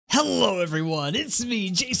Hello everyone, it's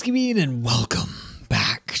me, JayskiBean, and welcome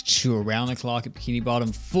back to Around the Clock at Bikini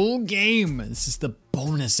Bottom full game. This is the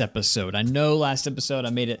bonus episode. I know last episode I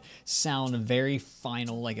made it sound very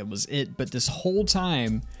final, like it was it, but this whole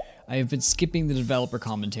time I have been skipping the developer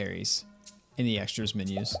commentaries in the extras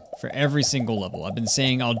menus for every single level. I've been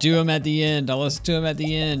saying I'll do them at the end, I'll listen to them at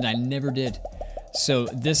the end. I never did. So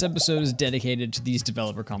this episode is dedicated to these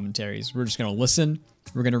developer commentaries. We're just gonna listen,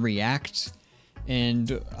 we're gonna react, and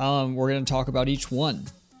we're going to talk about each one.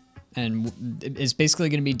 And it's basically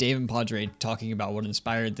going to be Dave and Padre talking about what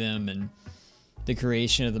inspired them and the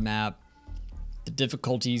creation of the map, the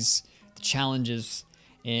difficulties, the challenges,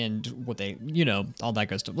 and what they, you know, all that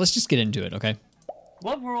good stuff. Let's just get into it, okay?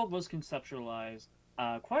 Glove World was conceptualized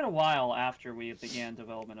quite a while after we began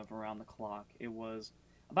development of Around the Clock. It was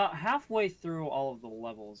about halfway through all of the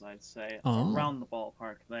levels, I'd say, around the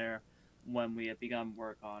ballpark there, when we had begun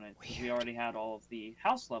work on it. We already had all of the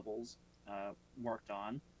house levels worked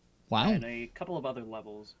on. Wow. And a couple of other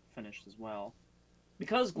levels finished as well.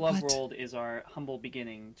 Because Glove World is our humble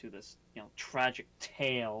beginning to this, you know, tragic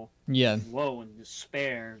tale of woe and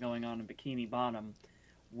despair going on in Bikini Bottom,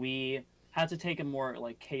 we had to take a more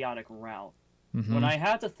like chaotic route. When I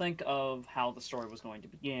had to think of how the story was going to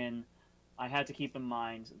begin, I had to keep in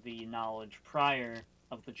mind the knowledge prior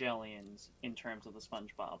of the Jellians in terms of the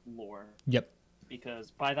SpongeBob lore. Yep.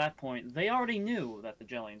 Because by that point, they already knew that the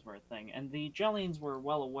Jellians were a thing, and the Jellians were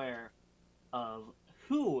well aware of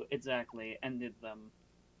who exactly ended them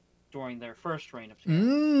during their first reign of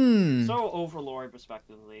terror. So Overlord,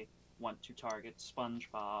 respectively, went to target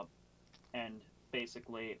SpongeBob and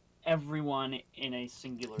basically everyone in a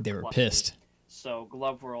singular They were cluster. pissed. So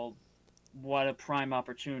Glove World, what a prime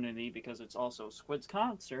opportunity, because it's also Squid's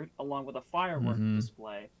concert along with a firework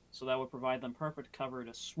display, so that would provide them perfect cover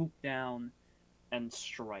to swoop down and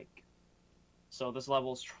strike. So this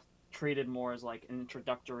level's treated more as like an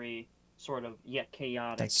introductory sort of yet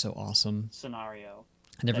chaotic That's so awesome scenario.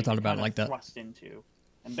 I never thought about it like that. Thrust into.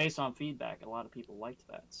 And based on feedback, a lot of people liked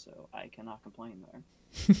that, so I cannot complain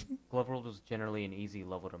there. Glove World was generally an easy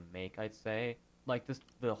level to make, I'd say. Like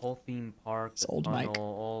the whole theme park, the tunnel,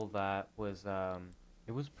 all that was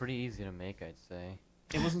it was pretty easy to make, I'd say.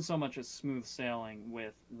 It wasn't so much as smooth sailing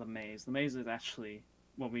with the maze. The maze is actually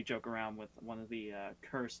what we joke around with, one of the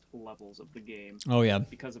cursed levels of the game. Oh yeah.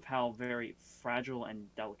 Because of how very fragile and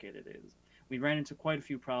delicate it is. We ran into quite a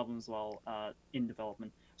few problems while in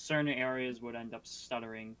development. Certain areas would end up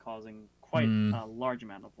stuttering, causing quite a large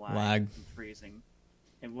amount of lag and freezing.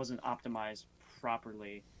 It wasn't optimized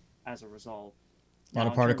properly as a result. A lot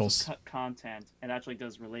of particles. Cut content, it actually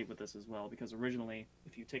does relate with this as well, because originally,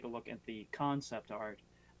 if you take a look at the concept art,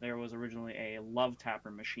 there was originally a love tapper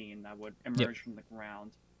machine that would emerge from the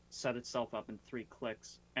ground, set itself up in 3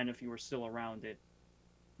 clicks, and if you were still around it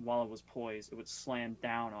while it was poised, it would slam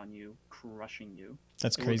down on you, crushing you.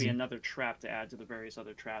 That's crazy. It would be another trap to add to the various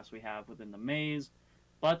other traps we have within the maze,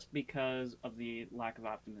 but because of the lack of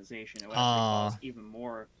optimization, it would actually cause even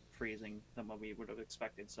more freezing than what we would have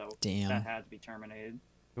expected, so that had to be terminated.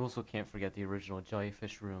 You also can't forget the original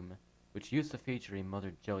jellyfish room, which used to feature a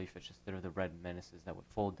mother jellyfish instead of the red menaces that would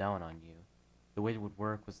fall down on you. The way it would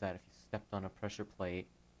work was that if you stepped on a pressure plate,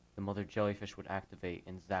 the mother jellyfish would activate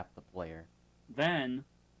and zap the player. Then,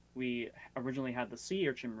 we originally had the sea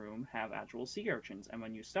urchin room have actual sea urchins, and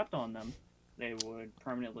when you stepped on them, they would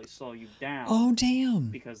permanently slow you down. Oh, damn.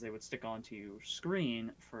 Because they would stick onto your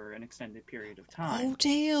screen for an extended period of time. Oh,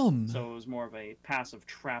 damn. So it was more of a passive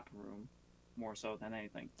trap room, more so than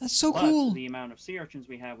anything. That's so cool. The amount of sea urchins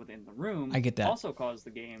we have within the room also caused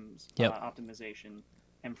the game's optimization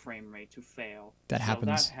and frame rate to fail. That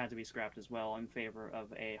happens. That had to be scrapped as well in favor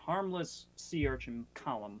of a harmless sea urchin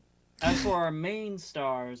column. As for our main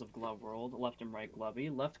stars of Glove World, Left and Right Glovey,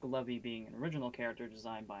 Left Glovey being an original character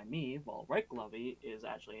designed by me, while Right Glovey is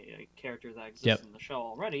actually a character that exists in the show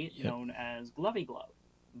already, known as Glovey Glove.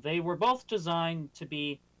 They were both designed to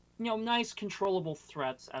be, you know, nice, controllable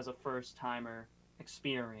threats as a first-timer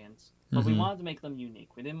experience, but we wanted to make them unique.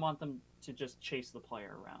 We didn't want them to just chase the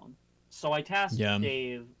player around. So I tasked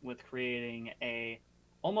Dave with creating a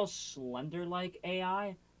almost Slender-like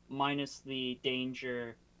AI, minus the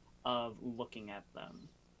danger of looking at them.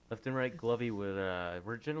 Left and Right Glovey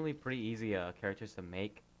were generally pretty easy characters to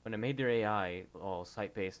make. When I made their AI, all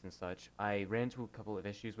site-based and such, I ran into a couple of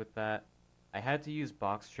issues with that. I had to use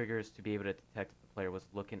box triggers to be able to detect if the player was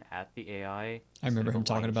looking at the AI. I remember him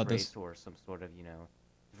talking about this. Or some sort of, you know,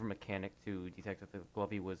 different mechanic to detect if the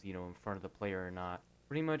Glovey was, you know, in front of the player or not.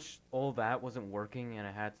 pretty much all that wasn't working, and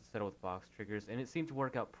I had to settle with box triggers, and it seemed to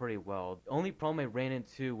work out pretty well. The only problem I ran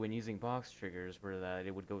into when using box triggers were that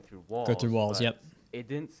it would go through walls. Go through walls, but yep. It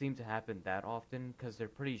didn't seem to happen that often because they're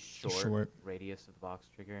pretty short radius of the box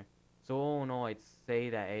trigger. So all in all, I'd say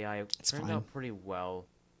that AI turned out pretty well.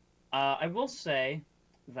 I will say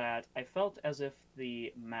that I felt as if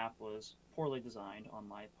the map was poorly designed on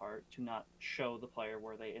my part to not show the player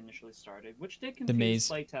where they initially started, which did confuse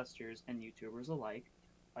playtesters and YouTubers alike.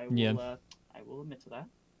 I will admit to that.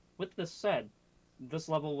 With this said, this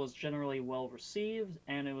level was generally well received,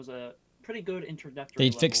 and it was a pretty good introductory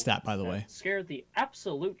level. They fixed that, by the way. Scared the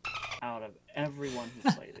absolute out of everyone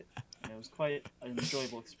who played it. And it was quite an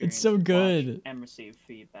enjoyable experience. It's so good. And received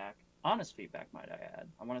feedback. Honest feedback, might I add.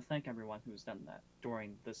 I want to thank everyone who's done that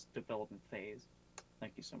during this development phase.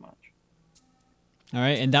 Thank you so much. All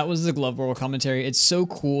right, and that was the Glove World commentary. It's so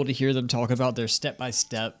cool to hear them talk about their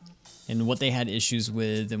step-by-step and what they had issues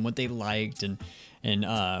with and what they liked and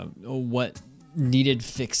what needed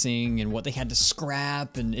fixing and what they had to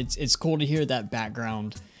scrap, and it's cool to hear that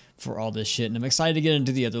background for all this shit, and I'm excited to get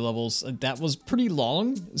into the other levels. That was pretty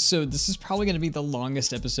long, so this is probably going to be the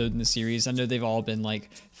longest episode in the series. I know they've all been like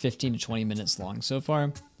 15 to 20 minutes long so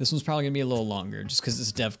far. This one's probably going to be a little longer just because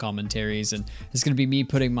it's dev commentaries, and it's going to be me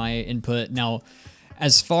putting my input. Now,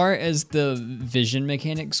 as far as the vision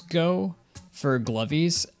mechanics go for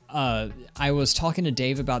Glovies, I was talking to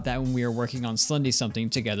Dave about that when we were working on Slendy Something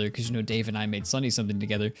together, because you know Dave and I made Slendy Something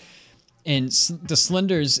together, and the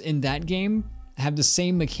Slenders in that game have the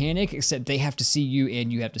same mechanic, except they have to see you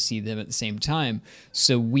and you have to see them at the same time.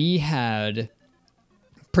 So we had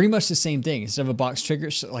pretty much the same thing. Instead of a box trigger,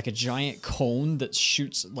 like a giant cone that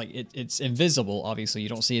shoots, like it's invisible, obviously you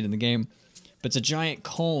don't see it in the game, but it's a giant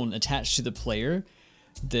cone attached to the player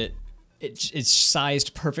that it's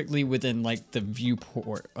sized perfectly within like the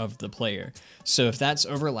viewport of the player. So if that's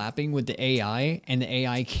overlapping with the AI and the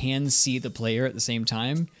AI can see the player at the same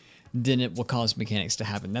time, then it will cause mechanics to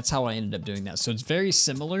happen. That's how I ended up doing that. So it's very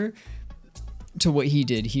similar to what he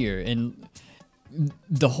did here. And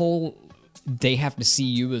the whole they have to see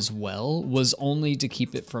you as well was only to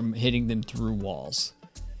keep it from hitting them through walls,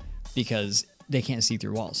 because they can't see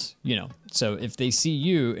through walls, you know. So if they see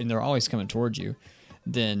you and they're always coming towards you,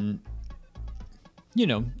 then you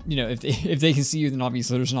know, if they can see you, then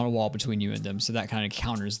obviously there's not a wall between you and them. So that kind of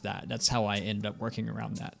counters that. That's how I ended up working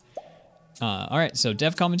around that. All right, so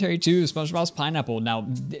dev commentary 2, SpongeBob's Pineapple. Now,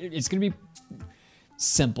 it's going to be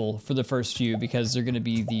simple for the first few because they're going to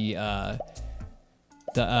be the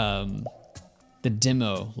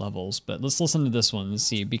demo levels. But let's listen to this one and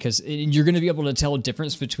see, because you're going to be able to tell a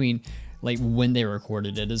difference between like when they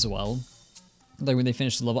recorded it as well. Like when they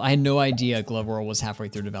finished the level. I had no idea Glove World was halfway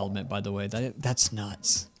through development, by the way. That's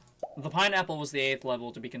nuts. The Pineapple was the 8th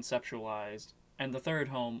level to be conceptualized, and the 3rd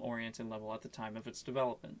home-oriented level at the time of its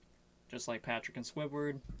development. Just like Patrick and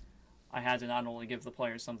Squidward, I had to not only give the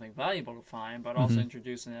players something valuable to find, but also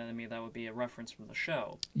introduce an enemy that would be a reference from the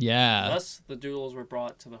show. Yeah. Thus, the Doodles were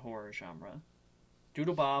brought to the horror genre.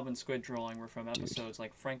 Doodle Bob and Squid Drawing were from episodes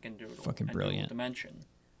like Frankendoodle and Doodle Dimension,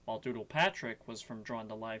 while Doodle Patrick was from Drawn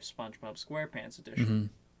to Life SpongeBob SquarePants edition.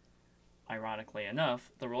 Ironically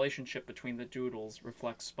enough, the relationship between the Doodles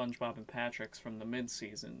reflects SpongeBob and Patrick's from the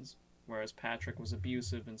mid-seasons, whereas Patrick was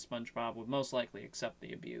abusive and SpongeBob would most likely accept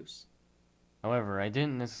the abuse. However, I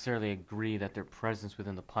didn't necessarily agree that their presence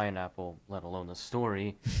within the pineapple, let alone the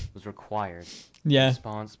story, was required. Yeah. In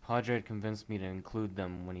response, Padre had convinced me to include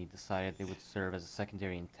them when he decided they would serve as a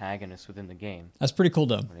secondary antagonist within the game. That's pretty cool,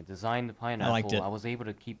 though. When I designed the pineapple, I was able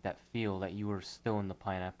to keep that feel that you were still in the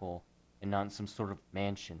pineapple and not in some sort of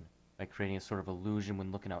mansion, by creating a sort of illusion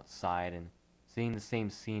when looking outside and seeing the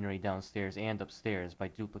same scenery downstairs and upstairs by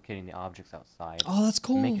duplicating the objects outside. Oh, that's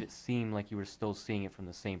cool. Making it seem like you were still seeing it from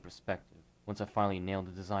the same perspective. Once I finally nailed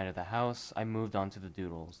the design of the house, I moved on to the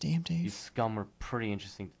Doodles. Damn, Dave. These scum were pretty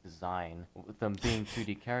interesting to design, with them being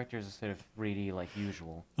 2D characters instead of 3D like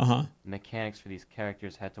usual. The mechanics for these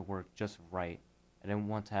characters had to work just right. I didn't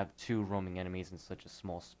want to have 2 roaming enemies in such a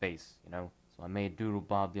small space, you know? So I made Doodle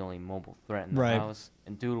Bob the only mobile threat in the house,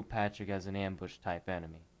 and Doodle Patrick as an ambush-type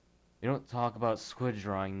enemy. We don't talk about Squid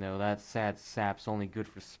Drawing, though. That sad sap's only good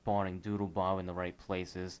for spawning Doodle Bob in the right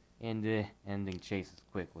places, and ending chases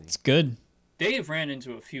quickly. It's good. Dave ran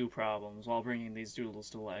into a few problems while bringing these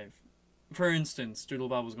Doodles to life. For instance, Doodle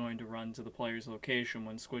Bob was going to run to the player's location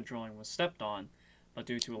when Squid Drawing was stepped on, but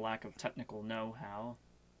due to a lack of technical know-how...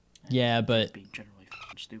 Yeah, but... being generally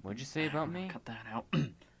stupid. What'd you say about me? Cut that out.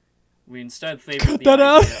 We instead favored the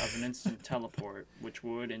idea of an instant teleport, which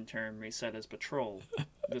would, in turn, reset as patrol.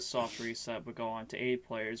 This soft reset would go on to aid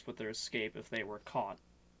players with their escape if they were caught.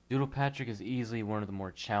 Doodle Patrick is easily one of the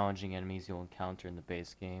more challenging enemies you'll encounter in the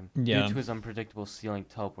base game. Yeah. Due to his unpredictable ceiling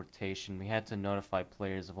teleportation, we had to notify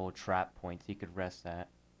players of all trap points he could rest at.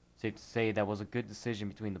 Safe to say that was a good decision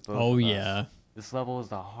between the both of us. Oh yeah. This level is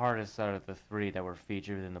the hardest out of the 3 that were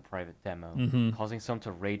featured in the private demo, causing some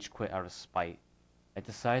to rage quit out of spite. I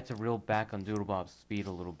decided to reel back on Doodlebob's speed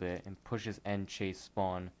a little bit and push his end chase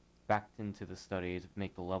spawn back into the study to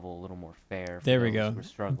make the level a little more fair. For There we those go. who were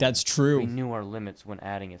struggling. That's true. We knew our limits when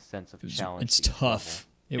adding a sense of challenge. It's to each tough.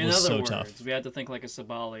 It In was other so words, tough. we had to think like a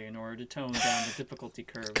Sabali in order to tone down the difficulty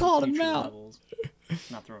curve. of Called him future out. levels.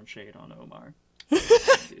 Not throwing shade on Omar.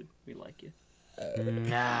 Dude, we like you. level.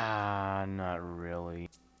 Nah, not really.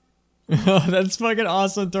 That's fucking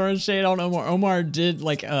awesome. Throwing shade on Omar. Omar did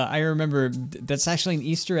like I remember that's actually an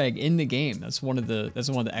Easter egg in the game. That's one of the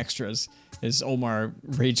extras. Is Omar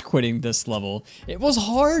rage quitting this level? It was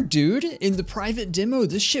hard, dude. In the private demo,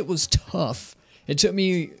 this shit was tough. It took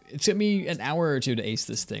me an hour or two to ace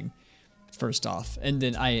this thing. First off, and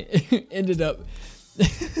then I ended up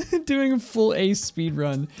doing a full ace speed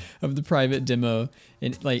run of the private demo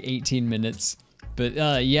in like 18 minutes.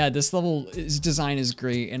 But yeah, this level's design is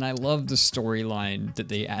great, and I love the storyline that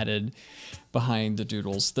they added behind the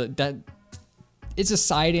doodles. That it's a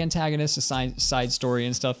side antagonist, a side story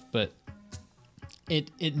and stuff, but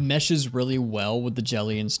it meshes really well with the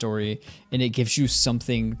Jellian story, and it gives you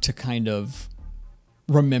something to kind of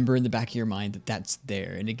remember in the back of your mind that that's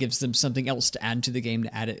there, and it gives them something else to add to the game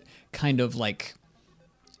to add it kind of like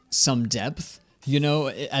some depth. You know,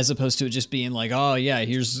 as opposed to it just being like, oh yeah,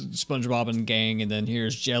 here's SpongeBob and gang, and then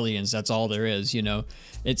here's Jellians. That's all there is. You know,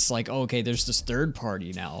 it's like, oh, okay, there's this third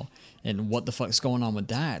party now, and what the fuck's going on with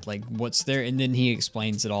that? Like, what's there? And then he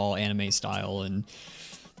explains it all anime style, and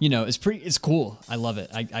you know, it's cool. I love it.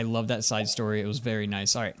 I love that side story. It was very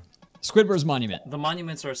nice. All right, Squidward's Monument. The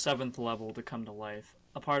monuments are 7th level to come to life,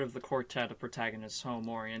 a part of the quartet of protagonists'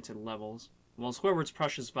 home-oriented levels. While Squidward's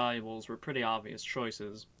precious valuables were pretty obvious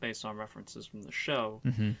choices, based on references from the show,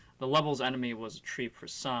 the level's enemy was a treat for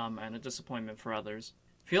some and a disappointment for others.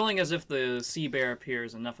 Feeling as if the sea bear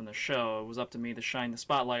appears enough in the show, it was up to me to shine the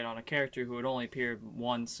spotlight on a character who had only appeared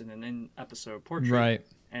once in an in-episode portrait, Right.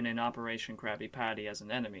 and in Operation Krabby Patty as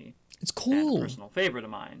an enemy. It's And a cool. personal favorite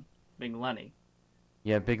of mine, Big Lenny.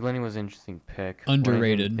 Yeah, Big Lenny was an interesting pick.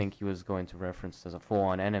 Underrated. I didn't think he was going to reference as a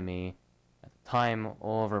full-on enemy. At the time,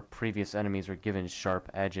 all of our previous enemies were given sharp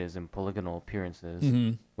edges and polygonal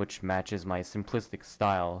appearances, which matches my simplistic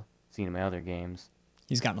style seen in my other games.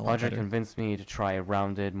 He's gotten a lot Roger better. convinced me to try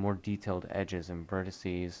rounded, more detailed edges and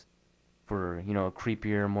vertices for, you know,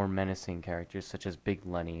 creepier, more menacing characters such as Big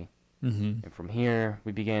Lenny. And from here,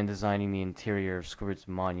 we began designing the interior of Squidward's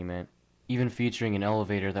Monument, even featuring an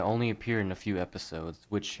elevator that only appeared in a few episodes,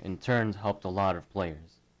 which in turn helped a lot of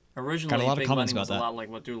players. Originally, lot of Big comments Lenny was about a that. lot like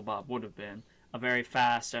what Doodlebob would have been, a very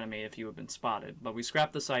fast enemy if you had been spotted, but we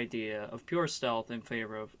scrapped this idea of pure stealth in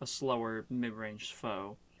favor of a slower, mid-range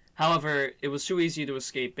foe. However, it was too easy to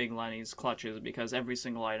escape Big Lenny's clutches because every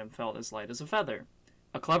single item felt as light as a feather.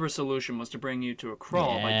 A clever solution was to bring you to a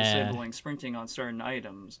crawl by Yeah. disabling sprinting on certain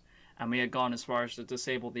items, and we had gone as far as to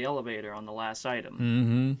disable the elevator on the last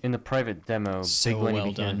item. In the private demo, So Big Lenny well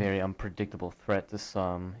became done. a very unpredictable threat to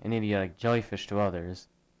some, and idiotic jellyfish to others.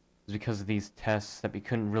 It was because of these tests that we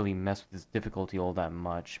couldn't really mess with his difficulty all that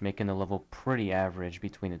much, making the level pretty average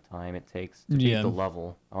between the time it takes to beat Yeah. the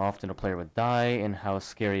level, how often a player would die, and how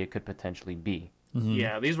scary it could potentially be.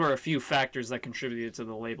 Yeah, these were a few factors that contributed to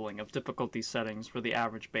the labeling of difficulty settings for the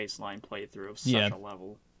average baseline playthrough of such Yeah. a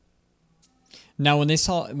level. Now, when they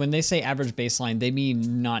say average baseline, they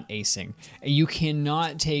mean not acing. You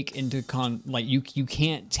cannot take into you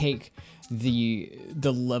can't take the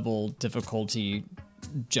level difficulty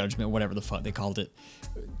judgment, whatever the fuck they called it,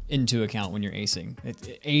 into account when you're acing.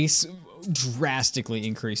 Ace drastically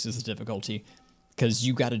increases the difficulty because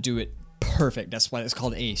you got to do it perfect. That's why it's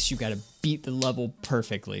called ace. You got to beat the level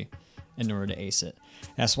perfectly in order to ace it.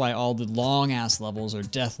 That's why all the long ass levels are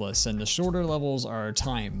deathless and the shorter levels are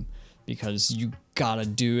time, because you gotta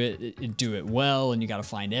do it well, and you gotta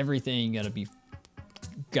find everything. You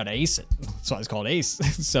gotta ace it. That's why it's called ace.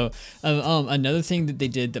 So another thing that they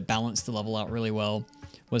did that balanced the level out really well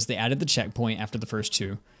was they added the checkpoint after the first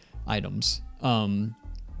two items.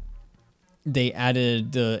 They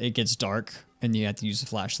added it gets dark and you have to use a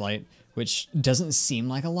flashlight, which doesn't seem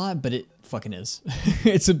like a lot, but it fucking is.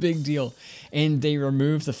 It's a big deal. And they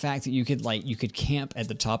removed the fact that you could camp at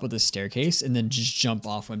the top of the staircase and then just jump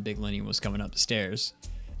off when Big Lenny was coming up the stairs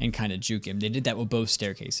and kind of juke him. They did that with both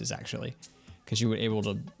staircases, actually. because you were able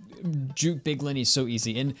to juke Big Lenny so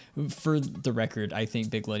easy. And for the record, I think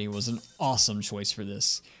Big Lenny was an awesome choice for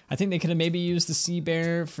this. I think they could have maybe used the Sea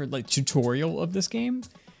Bear for like tutorial of this game,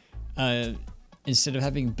 instead of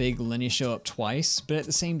having Big Lenny show up twice. But at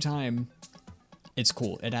the same time, it's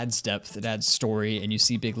cool. It adds depth, it adds story, and you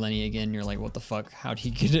see Big Lenny again, you're like, what the fuck? How'd he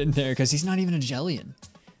get in there? Because he's not even a Jellian,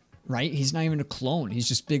 right? He's not even a clone. He's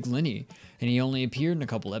just Big Lenny, and he only appeared in a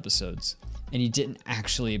couple episodes. And he didn't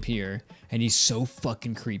actually appear, and he's so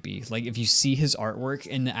fucking creepy. Like, if you see his artwork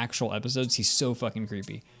in the actual episodes, he's so fucking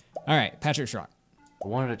creepy. All right, Patrick's Rock. I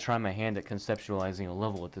wanted to try my hand at conceptualizing a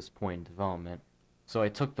level at this point in development, so I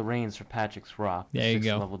took the reins for Patrick's Rock, the There you 6th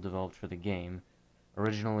go. level developed for the game.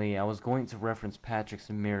 Originally, I was going to reference Patrick's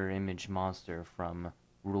mirror image monster from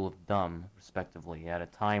Rule of Thumb, respectively, at a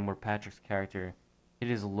time where Patrick's character hit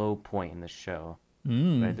his low point in the show.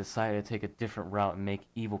 But I decided to take a different route and make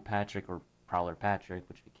Evil Patrick, or Prowler Patrick,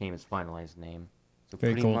 which became his finalized name. So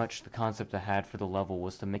Very pretty cool. much the concept I had for the level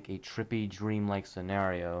was to make a trippy, dreamlike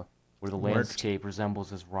scenario where the Worked. landscape resembles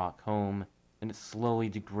his rock home, and it slowly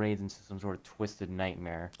degrades into some sort of twisted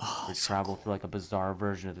nightmare. We travel through like a bizarre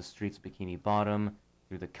version of the streets of Bikini Bottom,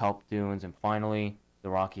 through the kelp dunes, and finally, the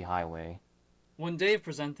rocky highway. When Dave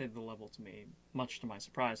presented the level to me, much to my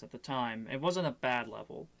surprise at the time, it wasn't a bad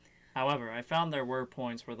level. However, I found there were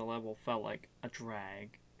points where the level felt like a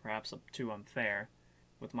drag, perhaps too unfair.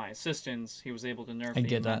 With my assistance, he was able to nerf I the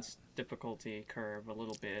get that. immense difficulty curve a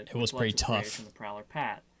little bit. It was which led pretty to the tough. creation of the Prowler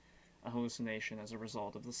Pat, a hallucination as a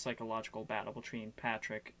result of the psychological battle between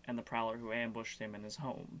Patrick and the Prowler who ambushed him in his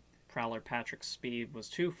home. Prowler Patrick's speed was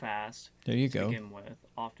too fast There you to go. begin with,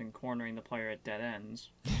 often cornering the player at dead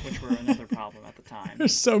ends, which were another problem at the time.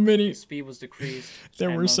 There's so many. His speed was decreased, There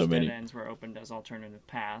and were most so dead many. ends were opened as alternative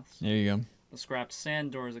paths. There you go. The scrapped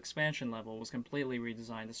Sand Doors expansion level was completely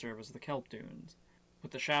redesigned to serve as the Kelp Dunes,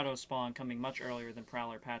 with the Shadow Spawn coming much earlier than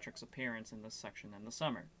Prowler Patrick's appearance in this section in the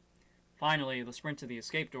summer. Finally, the sprint to the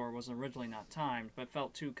escape door was originally not timed, but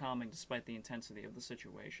felt too calming despite the intensity of the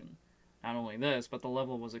situation. Not only this, but the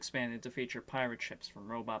level was expanded to feature pirate ships from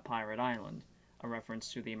Robot Pirate Island, a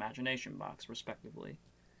reference to the Imagination Box, respectively.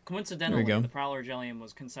 Coincidentally, go. the Prowler Jellian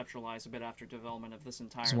was conceptualized a bit after development of this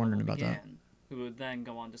entire was wondering level about that. began, who would then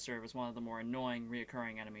go on to serve as one of the more annoying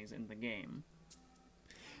reoccurring enemies in the game.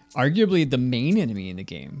 Arguably the main enemy in the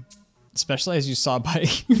game, especially as you saw by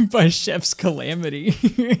by Chef's Calamity.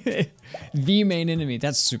 The main enemy.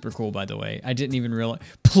 That's super cool, by the way. I didn't even realize.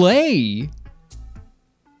 Play!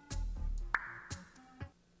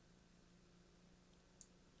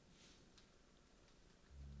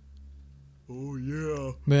 Oh,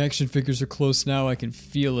 yeah. My action figures are close now. I can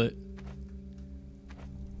feel it.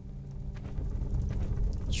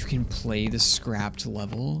 You can play the scrapped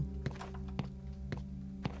level?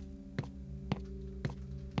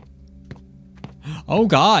 Oh,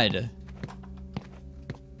 God.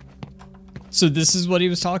 So this is what he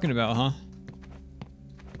was talking about,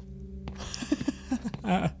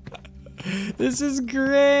 huh? This is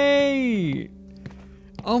great.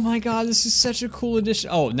 Oh my God, this is such a cool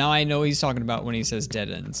addition. Oh, now I know what he's talking about when he says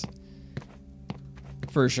dead ends.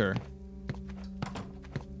 For sure.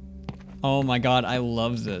 Oh my God, I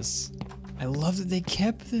love this. I love that they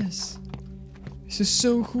kept this. This is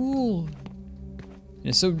so cool. And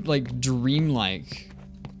it's so, like, dreamlike.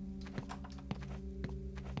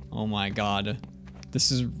 Oh my God.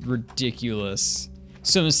 This is ridiculous.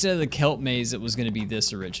 So instead of the kelp maze, it was going to be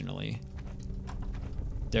this originally.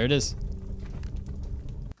 There it is.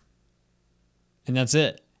 And that's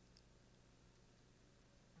it.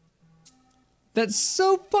 That's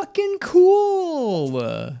so fucking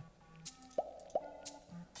cool.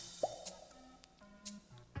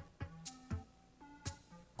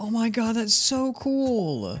 Oh my God, that's so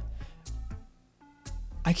cool.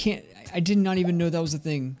 I did not even know that was a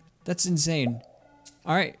thing. That's insane.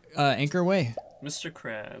 All right, anchor away. Mr.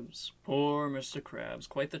 Krabs. Poor Mr. Krabs.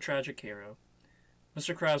 Quite the tragic hero.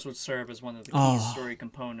 Mr. Krabs would serve as one of the key story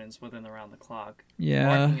components within Around the Clock, Yeah.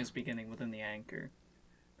 marking his beginning within the anchor.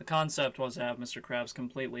 The concept was to have Mr. Krabs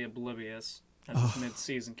completely oblivious, as his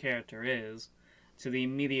mid-season character is, to the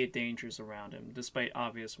immediate dangers around him, despite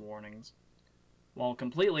obvious warnings. While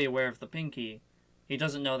completely aware of the Pinky, he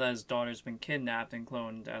doesn't know that his daughter's been kidnapped and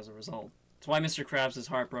cloned as a result. It's why Mr. Krabs is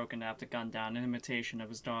heartbroken to have to gun down an imitation of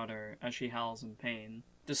his daughter as she howls in pain.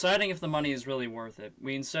 Deciding if the money is really worth it,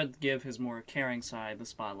 we instead give his more caring side the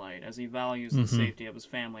spotlight, as he values the safety of his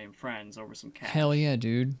family and friends over some cash. Hell yeah,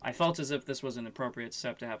 dude. I felt as if this was an appropriate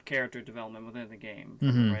step to have character development within the game,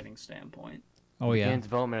 from a writing standpoint. Oh yeah. And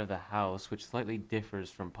development of the house, which slightly differs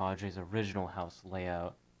from Padre's original house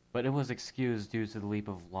layout, but it was excused due to the leap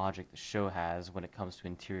of logic the show has when it comes to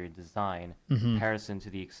interior design in comparison to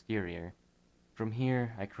the exterior. From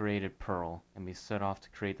here, I created Pearl, and we set off to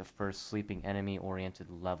create the first sleeping enemy-oriented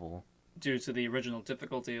level. Due to the original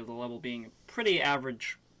difficulty of the level being a pretty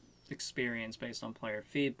average experience based on player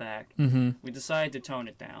feedback, we decided to tone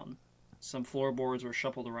it down. Some floorboards were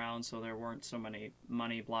shuffled around so there weren't so many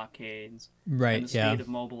money blockades, Right, and the speed of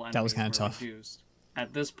mobile that was enemies kinda were tough. reduced.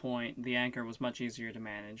 At this point, the anchor was much easier to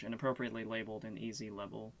manage and appropriately labeled an easy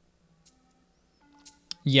level.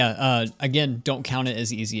 Yeah, again, don't count it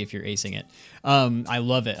as easy if you're acing it. I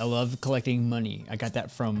love it. I love collecting money. I got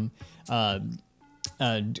that from the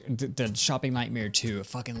Shopping Nightmare 2. I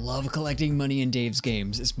fucking love collecting money in Dave's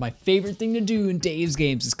games. It's my favorite thing to do in Dave's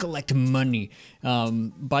games is collect money.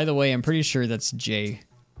 By the way, I'm pretty sure that's Jay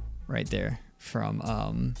right there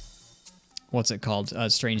from what's it called?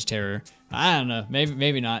 Strange Terror. I don't know.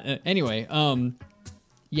 Maybe not. Anyway,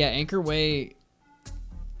 yeah, Anchor Way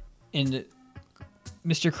and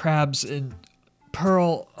Mr. Krabs and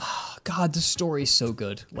Pearl. Oh, God, the story's so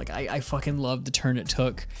good. Like I fucking love the turn it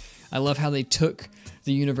took. I love how they took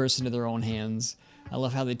the universe into their own hands. I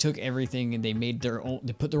love how they took everything and they made their own.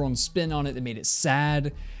 They put their own spin on it. They made it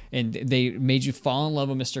sad, and they made you fall in love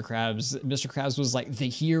with Mr. Krabs. Mr. Krabs was like the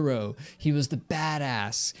hero. He was the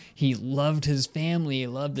badass. He loved his family. He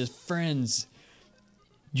loved his friends.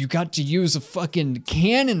 You got to use a fucking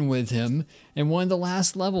cannon with him in one of the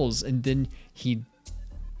last levels, and then he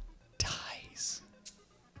dies.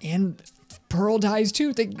 And Pearl dies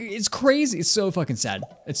too. It's crazy. It's so fucking sad.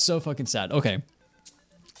 It's so fucking sad. Okay.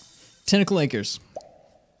 Tentacle Acres.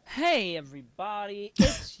 Hey everybody,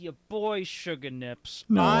 it's your boy Sugar Nips.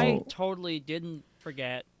 No. I totally didn't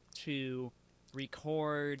forget to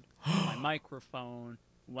record my microphone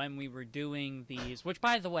when we were doing these, which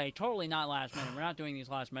by the way, totally not last minute. We're not doing these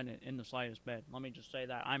last minute in the slightest bit. Let me just say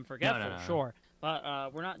that. I'm forgetful, No. sure.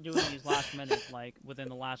 But we're not doing these last minute, like, within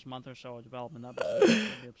the last month or so of development. That'd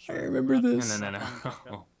be absurd. I remember this.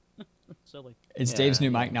 No. Silly. It's Yeah, Dave's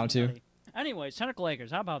new yeah. mic now too. Anyways, Tentacle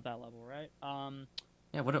Acres, how about that level, right?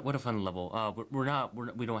 Yeah, what a fun level.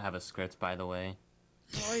 We don't have a script, by the way.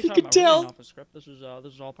 What are you You talking can about? We're tell. getting off a script. This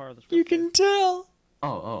is all part of the script. You here. can tell.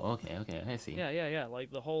 Okay, I see. Yeah. Like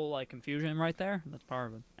the whole like confusion right there. That's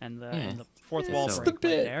part of it. And the, Yeah. and the fourth Yeah, wall it's break the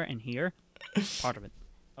bit. right there and here. Part of it.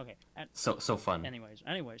 Okay. So fun. Anyways,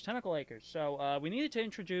 Tentacle Acres. So we needed to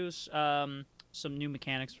introduce some new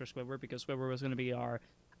mechanics for Squidward because Squidward was going to be our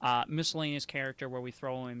miscellaneous character where we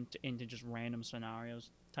throw him into just random scenarios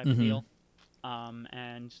type of deal.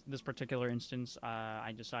 And this particular instance,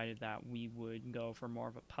 I decided that we would go for more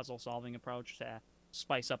of a puzzle-solving approach to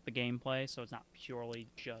spice up the gameplay, so it's not purely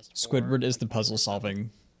just Squidward horror, is the like, puzzle solving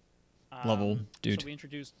level dude. So we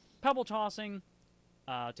introduced pebble tossing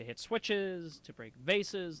to hit switches, to break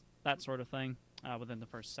vases, that sort of thing within the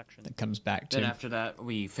first section. That comes back Then to after that,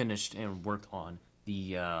 we finished and worked on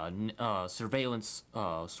the surveillance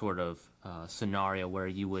sort of scenario where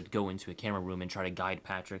you would go into a camera room and try to guide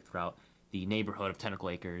Patrick throughout the neighborhood of Tentacle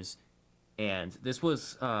Acres. And this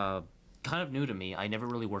was kind of new to me. I never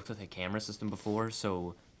really worked with a camera system before,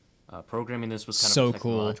 so programming this was kind So of a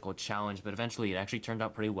cool. technological challenge. But eventually, it actually turned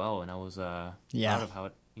out pretty well, and I was Yeah. proud of how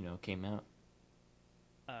it came out.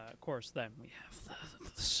 Of course, then we have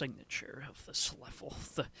the signature of this level,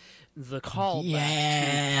 the callback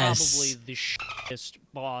Yes. to probably the shittest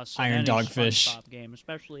boss in Iron any Dogfish. SpongeBob game,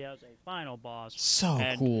 especially as a final boss. So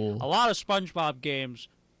And cool. A lot of SpongeBob games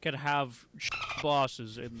can have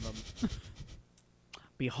bosses in them.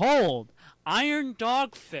 Behold, Iron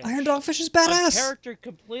Dogfish. Iron Dogfish is A badass. character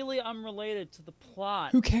completely unrelated to the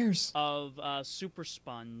plot Who cares? of Super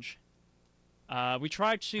Sponge. We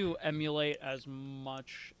tried to emulate as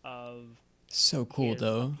much of So cool his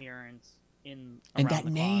though. appearance in And around that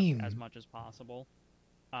the clock name. as much as possible.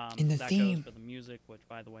 And the that theme. goes for the music, which,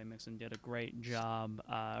 by the way, Mixon did a great job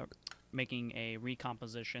making a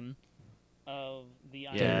recomposition of the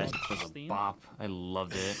Iron Yeah, it Dogfish was a theme. bop. I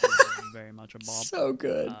loved it. Very much a bop. So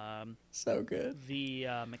good. So good. The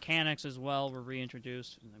mechanics as well were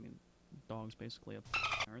reintroduced. I mean, dog's basically a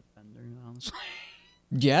earthbender, honestly.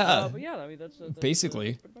 Yeah. But yeah, I mean, that's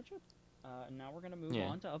Basically. that's pretty much it. And now we're gonna move Yeah.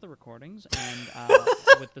 on to other recordings, and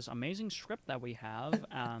with this amazing script that we have,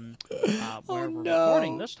 where we're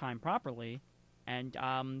recording this time properly, and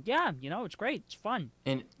yeah, it's great, it's fun.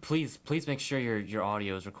 And please make sure your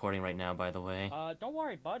audio is recording right now, by the way. Don't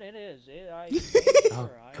worry, bud, it is. Oh,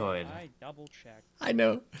 good. I double checked. I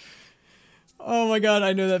know. Oh my god,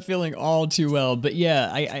 I know that feeling all too well. But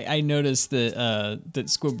yeah, I noticed that that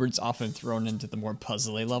Squidward's often thrown into the more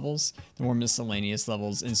puzzly levels, the more miscellaneous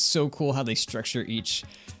levels, and it's so cool how they structure each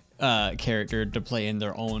character to play in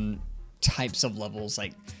their own types of levels.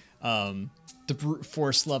 Like the brute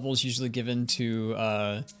force levels usually given to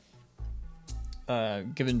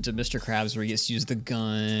Mr. Krabs, where he gets to use the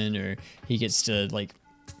gun, or he gets to like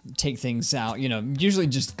take things out, you know, usually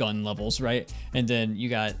just gun levels, right? And then you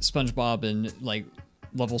got SpongeBob and like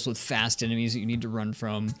levels with fast enemies that you need to run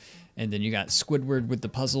from. And then you got Squidward with the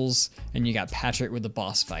puzzles, and you got Patrick with the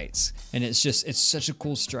boss fights. And it's such a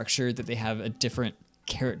cool structure that they have a different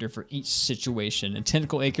character for each situation. And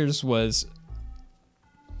Tentacle Acres was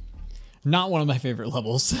not one of my favorite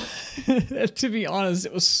levels. To be honest,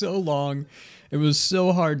 it was so long. It was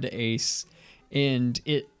so hard to ace. And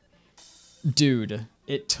it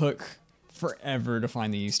took forever to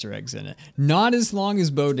find the Easter eggs in it. Not as long as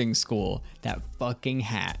Boating School. That fucking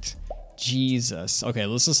hat. Jesus. Okay,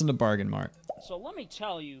 let's listen to Bargain Mart. So let me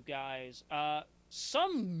tell you guys,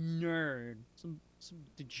 some nerd, some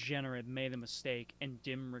degenerate made a mistake and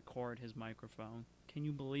didn't record his microphone. Can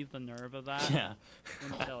you believe the nerve of that? Yeah.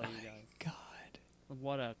 Let me tell you guys. God.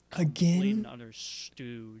 What a complete and utter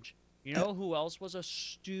stooge. You know who else was a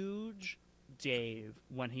stooge? Dave,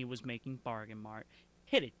 when he was making Bargain Mart.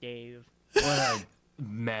 Hit it, Dave. What a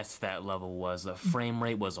mess that level was. The frame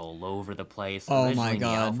rate was all over the place. Oh Originally, my in the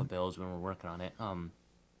God. alpha builds when we were working on it,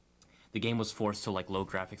 the game was forced to like low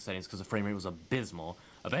graphics settings because the frame rate was abysmal.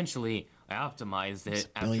 Eventually, I optimized it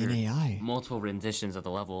after AI. multiple renditions of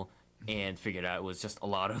the level and figured out it was just a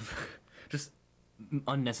lot of just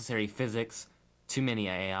unnecessary physics, too many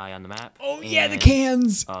AI on the map. Oh yeah, the and,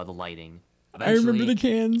 cans. The lighting. I remember the Eventually,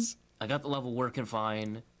 cans. I got the level working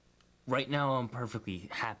fine. Right now, I'm perfectly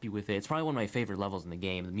happy with it. It's probably one of my favorite levels in the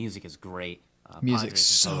game. The music is great. Music's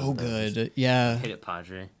so good. Yeah. Hit it,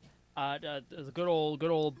 Padre. The good old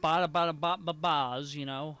bada bada ba ba ba's, you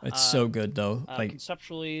know. It's so good though. Like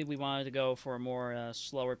Conceptually, we wanted to go for a more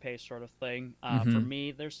slower pace sort of thing. For Mhm.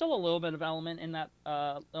 me, there's still a little bit of element in that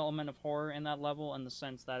element of horror in that level, in the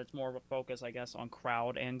sense that it's more of a focus, I guess, on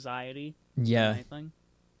crowd anxiety. Yeah. Than anything.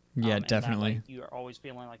 Yeah, And that, definitely. like, you're always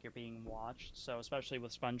feeling like you're being watched. So especially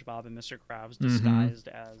with SpongeBob and Mr. Krabs Mhm. disguised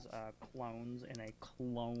as clones in a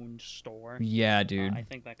cloned store. Yeah, dude. I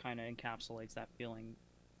think that kind of encapsulates that feeling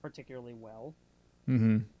particularly well.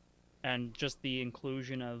 Mm-hmm. And just the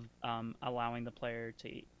inclusion of allowing the player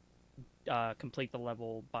to complete the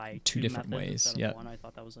level by Two different methods ways, instead of yep. one. I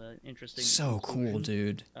thought that was an interesting So cool, inclusion,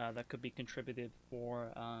 dude. that could be contributed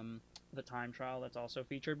for the time trial that's also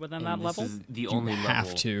featured within And that this level. is the only have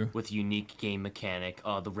level to. with unique game mechanic.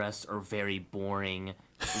 The rest are very boring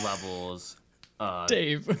levels.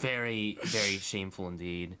 Dave. Very, very shameful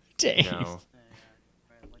indeed. Dave. You know?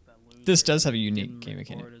 Like that loser This does have a who unique didn't game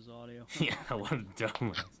mechanic. record his audio. Yeah, what a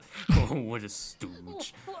dumbass. Oh, what a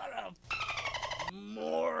stooge. What a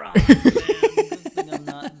moron, man. Good thing I'm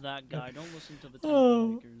not that guy. Don't listen to the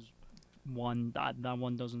Oh. Temple Makers one. That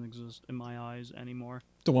one doesn't exist in my eyes anymore.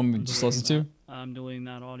 The one we I'm just deleting listened to? that. I'm deleting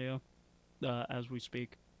that audio as we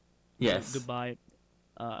speak. Yes. Goodbye.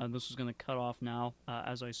 And this is gonna cut off now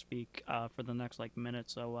as I speak for the next minute.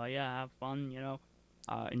 So yeah, have fun. You know,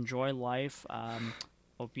 enjoy life.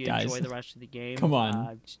 Hope you Guys, enjoy the rest of the game. come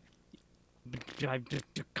on.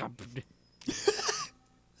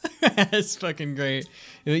 It's fucking great.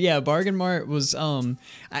 Yeah, Bargain Mart was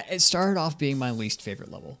it started off being my least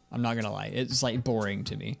favorite level. I'm not gonna lie. It's like boring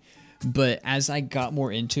to me. But as I got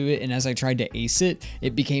more into it and as I tried to ace it,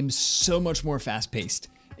 it became so much more fast paced.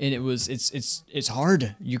 And it's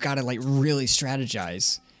hard. You gotta like really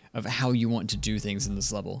strategize of how you want to do things in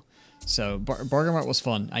this level. So Bargain Mart was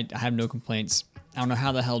fun. I have no complaints. I don't know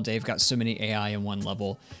how the hell Dave got so many AI in one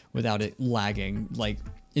level without it lagging. Like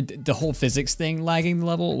the whole physics thing lagging the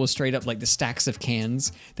level was straight up like the stacks of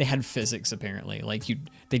cans. They had physics apparently. Like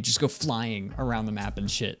they just go flying around the map and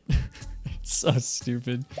shit. It's so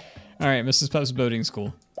stupid. All right, Mrs. Puff's boating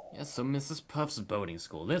school. Yeah, so Mrs. Puff's boating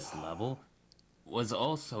school. This level was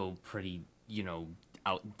also pretty, you know,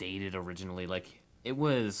 outdated originally. Like, it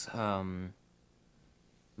was,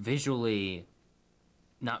 visually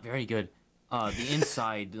not very good. The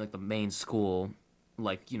inside, like the main school,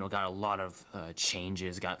 like, you know, got a lot of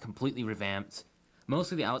changes, got completely revamped.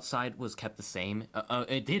 Mostly the outside was kept the same.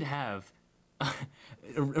 It did have,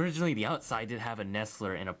 originally the outside did have a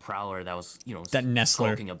Nestler and a Prowler that was, you know, That Nestler.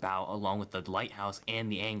 skulking about, along with the lighthouse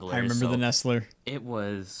and the angler. I remember the Nestler. It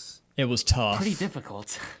was It was tough. pretty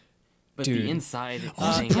difficult. But Dude. the inside...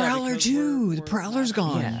 Oh, the thing- Prowler because too. we're The Prowler's not-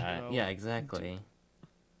 gone. Yeah, exactly.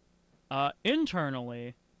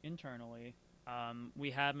 Internally,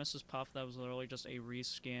 we had Mrs. Puff that was literally just a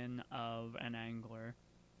reskin of an angler,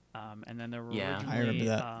 and then there were Yeah. originally I remember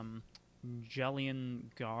that. Jellian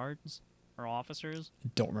guards her officers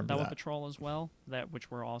Don't remember that would that. patrol as well,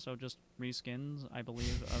 which were also just reskins, I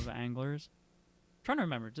believe, of anglers. I'm trying to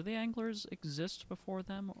remember, did the anglers exist before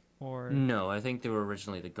them, or No, I think they were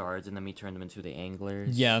originally the guards, and then we turned them into the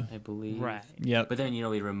anglers. Yeah. I believe. right? Yep. But then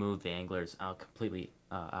we removed the anglers out completely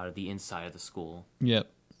out of the inside of the school.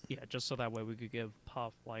 Yep. Yeah, just so that way we could give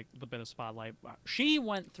Puff like the bit of spotlight. She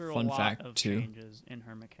went through Fun a lot fact, of too. changes in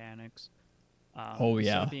her mechanics. Oh,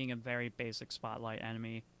 Instead yeah. of being a very basic spotlight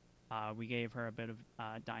enemy, we gave her a bit of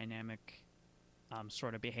dynamic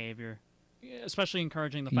sort of behavior, especially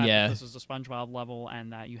encouraging the fact Yeah. that this is a SpongeBob level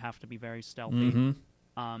and that you have to be very stealthy.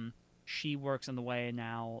 Mm-hmm. She works in the way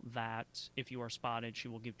now that if you are spotted, she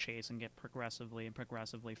will give chase and get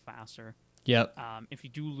progressively faster. Yep. If you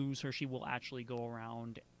do lose her, she will actually go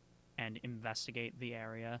around and investigate the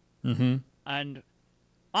area. Mm-hmm. And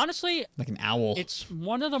honestly, Like an owl. it's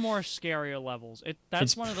one of the more scarier levels. That's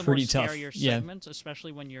It's one of the more pretty tough, scarier yeah. segments,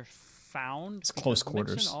 especially when you're found. It's close because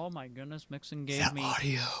quarters. Mixon, oh my goodness, Mixon gave that me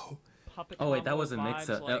audio. puppet Oh wait, that combo wasn't vibes,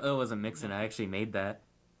 Mixon. like- It wasn't Mixon. I actually made that.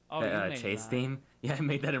 oh, you made Chase that. theme. Yeah, I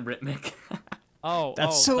made that in Rhythmic. Oh,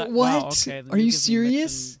 That's oh, so- that, what? Wow, okay, then Are you give me Mixon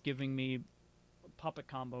serious? Giving me puppet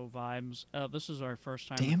combo vibes. This is our first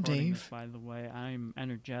time Damn, recording this, Dave. by the way. I'm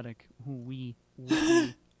energetic. Wee.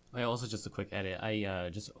 I also just a quick edit. I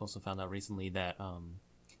just also found out recently that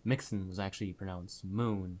Mixon was actually pronounced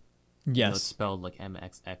Moon. It's Yes. spelled like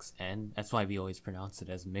MXXN. That's why we always pronounce it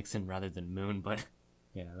as Mixon rather than Moon. But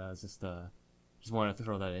yeah, that was just wanted to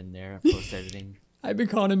throw that in there post editing. I've been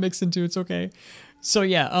calling him Mixon too. It's okay. So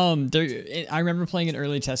yeah, I remember playing an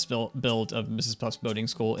early test build of Mrs. Puff's boating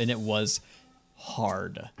school, and it was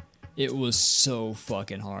hard. It was so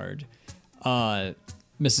fucking hard.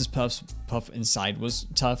 Mrs. Puff inside was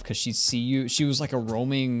tough because she'd see you. She was like a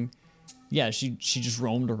roaming. Yeah, she just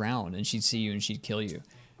roamed around and she'd see you and she'd kill you,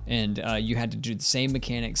 and you had to do the same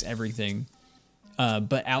mechanics, everything.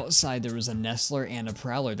 But outside there was a Nestler and a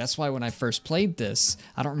Prowler. That's why when I first played this,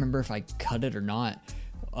 I don't remember if I cut it or not.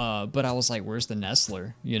 But I was like, where's the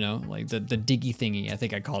Nestler? You know, like the diggy thingy, I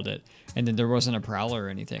think I called it. And then there wasn't a Prowler or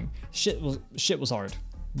anything. Shit was hard.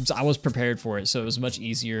 So I was prepared for it, so it was much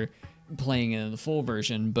easier playing in the full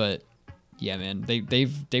version. But yeah, man,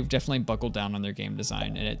 they've definitely buckled down on their game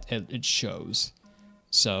design, and it shows.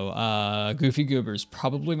 So Goofy Goobers,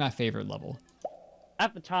 probably my favorite level.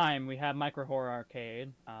 At the time, we had Micro Horror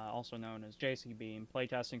Arcade, also known as JayskiBean,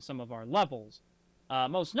 playtesting some of our levels.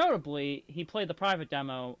 Most notably, he played the private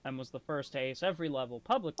demo and was the first to ace every level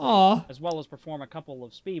publicly, Aw. as well as perform a couple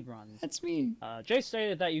of speedruns. That's me. Jay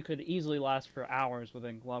stated that you could easily last for hours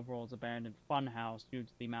within Glove World's abandoned funhouse due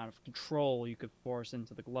to the amount of control you could force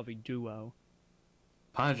into the Glovey duo.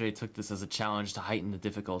 Padre took this as a challenge to heighten the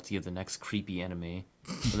difficulty of the next creepy enemy.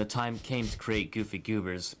 When the time came to create Goofy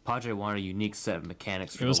Goobers, Padre wanted a unique set of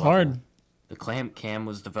mechanics for It was the level. hard. The clam cam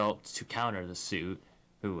was developed to counter the suit,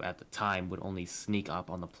 who at the time would only sneak up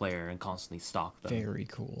on the player and constantly stalk them. Very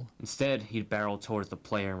cool. Instead, he'd barrel towards the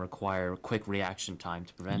player and require quick reaction time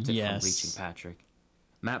to prevent it Yes. from reaching Patrick.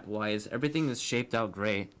 Map-wise, everything is shaped out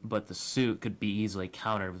great, but the suit could be easily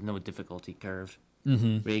countered with no difficulty curve.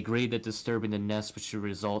 We agreed that disturbing the nest would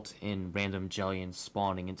result in random jellions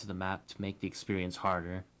spawning into the map to make the experience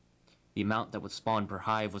harder. The amount that would spawn per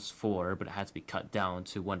hive was 4, but it had to be cut down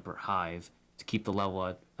to 1 per hive to keep the level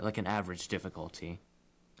at like an average difficulty.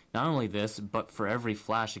 Not only this, but for every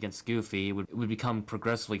flash against Goofy, it would become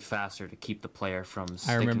progressively faster to keep the player from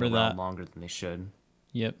sticking remember around that. longer than they should.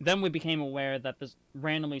 Yep. Then we became aware that the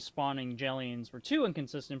randomly spawning Jellians were too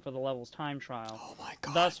inconsistent for the level's time trial. Oh my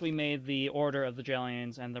god. Thus, we made the order of the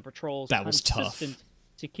Jellians and the patrols That was tough. consistent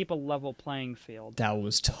to keep a level playing field. That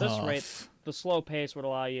was tough. At this rate, the slow pace would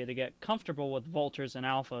allow you to get comfortable with Vultures and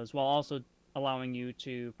Alphas, while also allowing you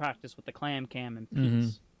to practice with the Clam Cam and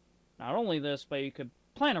Peace. Not only this, but you could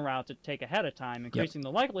plan a route to take ahead of time, increasing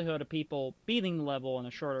the likelihood of people beating the level in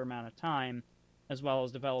a shorter amount of time, as well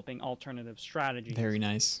as developing alternative strategies. Very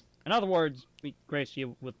nice. In other words, we graced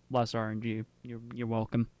you with less RNG. You're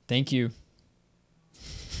welcome. Thank you.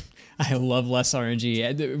 I love less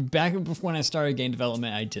RNG. Back when I started game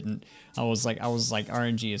development, I didn't. I was like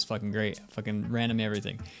RNG is fucking great, fucking random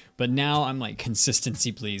everything. But now I'm like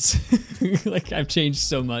consistency, please. Like I've changed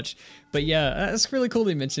so much. But yeah, that's really cool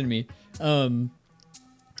they mentioned me.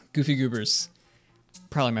 Goofy Goobers,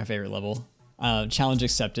 probably my favorite level. Challenge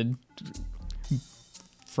accepted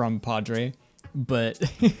from Padre. But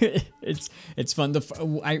it's fun.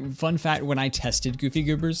 Fun fact: when I tested Goofy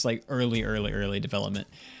Goobers, like early development,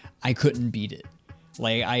 I couldn't beat it.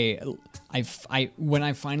 Like I when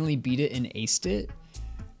I finally beat it and aced it,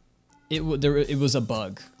 it was a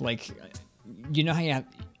bug. Like you know how you have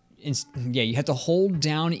yeah, you had to hold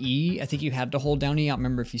down E. I think you had to hold down E. I don't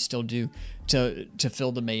remember if you still do to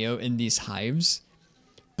fill the mayo in these hives.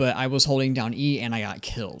 But I was holding down E and I got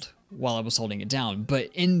killed while I was holding it down. But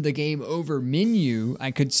in the game over menu,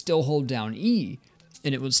 I could still hold down E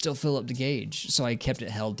and it would still fill up the gauge. So I kept it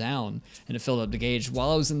held down and it filled up the gauge while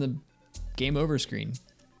I was in the game over screen.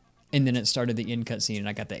 And then it started the end cutscene and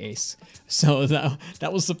I got the ace. So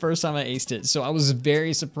that was the first time I aced it. So I was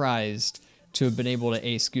very surprised to have been able to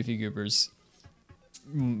ace Goofy Goobers.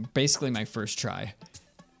 Basically my first try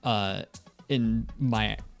in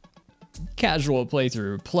my casual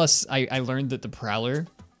playthrough. Plus I learned that the Prowler,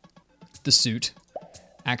 the suit,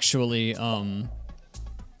 actually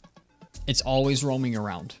it's always roaming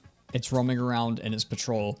around. It's roaming around in its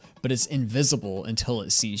patrol, but it's invisible until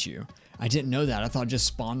it sees you. I didn't know that. I thought it just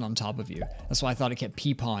spawned on top of you. That's why I thought it kept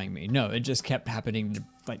peepawing me. No, it just kept happening to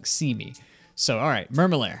like see me. So all right,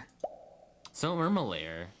 Murmelair. So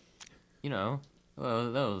Murmelair, you know,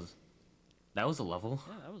 well, that was a level.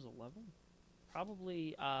 Yeah, that was a level.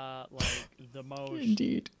 Probably like the most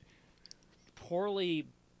Indeed. poorly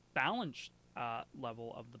balanced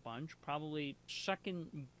level of the bunch. Probably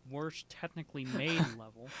second worst technically made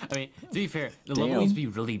level. I mean, to be fair, the level used to be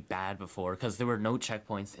really bad before because there were no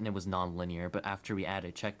checkpoints and it was non-linear. But after we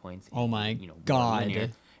added checkpoints, Oh my you know, more God. linear,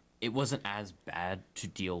 it wasn't as bad to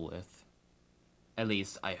deal with. At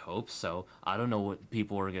least I hope so. I don't know what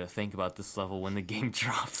people are gonna think about this level when the game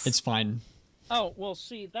drops. It's fine. Oh, well,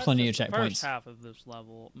 see, that's Plenty just of the first checkpoints. half of this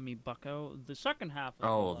level, me bucko. The second half of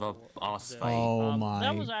Oh, the the level, boss the- fight. Oh That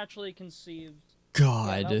my was actually conceived.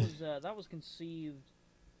 God. Yeah, that was conceived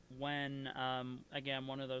when, again,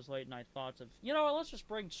 one of those late night thoughts of, you know what, let's just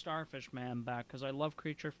bring Starfish Man back because I love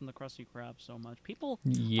Creature from the Krusty Krab so much. People are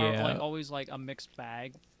Yeah. like always like a mixed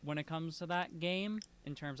bag when it comes to that game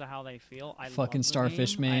in terms of how they feel. I love Fucking the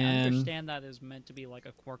Starfish game. I Man. understand that is meant to be like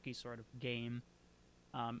a quirky sort of game.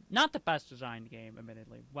 Not the best designed game,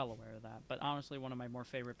 admittedly. Well aware of that, but honestly, one of my more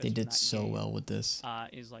favorite bits They from did that so game, well with this.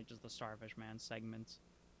 is like just the Starfish Man segments.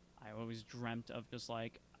 I always dreamt of just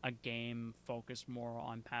like a game focused more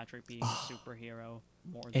on Patrick being a superhero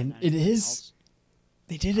more than And it anything is. else.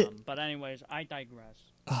 They did it. But anyways, I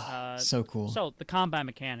digress. So cool. So the combat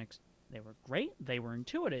mechanics, they were great. They were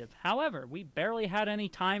intuitive. However, we barely had any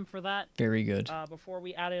time for that Very good. before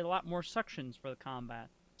we added a lot more sections for the combat.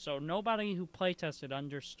 So nobody who playtested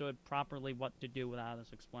understood properly what to do without us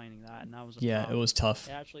explaining that, and that was a Yeah, problem. it was tough.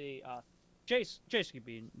 It actually,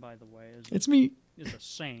 JayskiBean, by the way, It's me. is a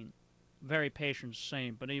saint, very patient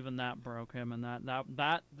saint. But even that broke him, and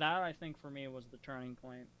that I think for me was the turning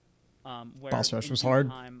point. Where Boss rush in was due hard.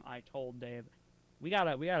 Time, I told Dave, we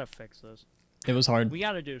gotta fix this. It was hard. We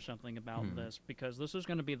gotta do something about this because this is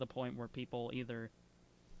gonna be the point where people either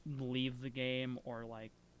leave the game or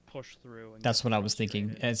like push through. And That's get what I was thinking.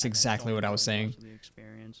 frustrated That's and then exactly don't what I was enjoy the saying. rest of the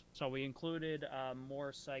experience. So we included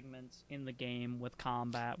more segments in the game with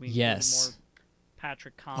combat. We Yes. included more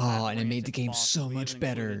Patrick combat. Oh, and it made the oriented game bosses. so We much even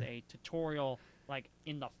better. included a tutorial like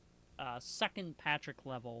in the second Patrick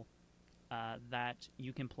level that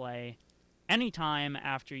you can play anytime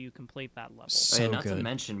after you complete that level. So and not to good.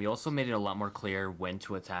 mention, we also made it a lot more clear when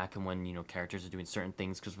to attack and when, you know, characters are doing certain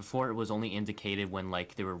things. Because before it was only indicated when,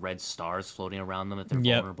 like, there were red stars floating around them that they're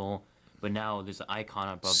Yep. vulnerable. But now there's an icon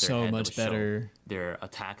above So their head much that would better. show their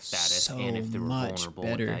attack status So and if they were much vulnerable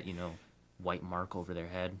better. with that, you know, white mark over their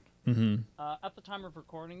head. At the time of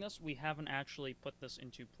recording this, we haven't actually put this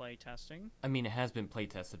into play testing. I mean, it has been play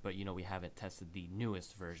tested, but, you know, we haven't tested the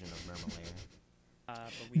newest version of Murmelair.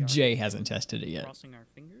 But we are Jay hasn't tested it yet. crossing our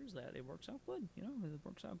fingers that it works out good. You know, it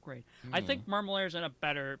works out great. I think Murmelair's in a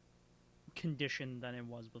better condition than it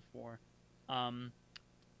was before.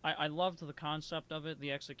 I loved the concept of it.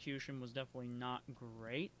 The execution was definitely not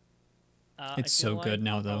great. I It's feel so good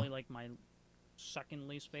now, though. Probably like my second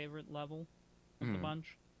least favorite level of the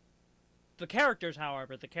bunch. The characters,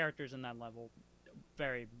 however, the characters in that level,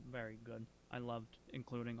 very, very good. I loved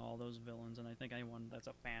including all those villains, and I think anyone that's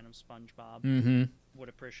a fan of SpongeBob would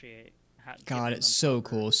appreciate. God, it's so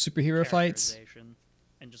cool. Superhero fights.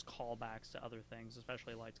 And just callbacks to other things,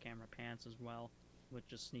 especially Lights, Camera, Pants as well, with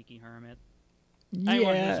just Sneaky Hermit.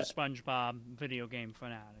 Anyone Yeah. who's a SpongeBob video game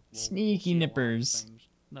fanatic will Sneaky see a lot of nippers. things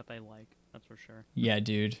that they like. That's for sure. Yeah,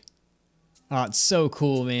 dude. Oh, it's so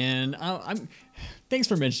cool, man. Thanks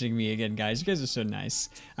for mentioning me again, guys. You guys are so nice.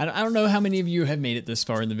 I don't know how many of you have made it this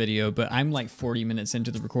far in the video, but I'm like 40 minutes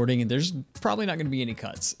into the recording, and there's probably not going to be any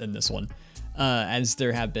cuts in this one, as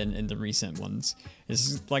there have been in the recent ones.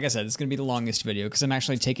 Like I said, it's going to be the longest video because I'm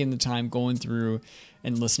actually taking the time going through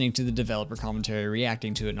and listening to the developer commentary,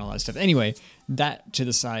 reacting to it, and all that stuff. Anyway, that to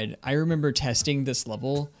the side, I remember testing this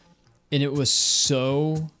level, and it was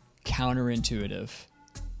so counterintuitive.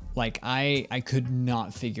 Like, I could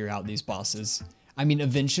not figure out these bosses. I mean,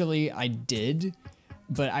 eventually I did,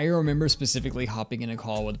 but I remember specifically hopping in a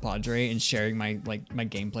call with Padre and sharing my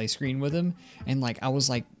gameplay screen with him, and like I was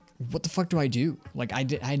like, what the fuck do I do? Like I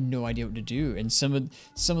had no idea what to do, and some of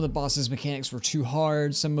the bosses' mechanics were too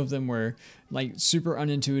hard. Some of them were like super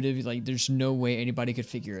unintuitive. Like there's no way anybody could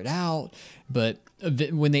figure it out. But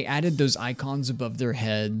when they added those icons above their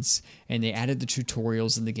heads, and they added the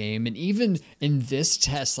tutorials in the game, and even in this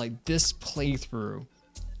test, like this playthrough,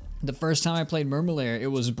 the first time I played Murmulair, it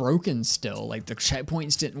was broken still. Like the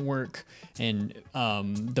checkpoints didn't work, and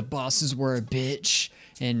the bosses were a bitch.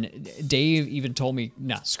 And Dave even told me,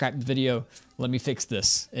 "Nah, scrap the video. Let me fix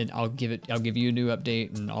this, and I'll give you a new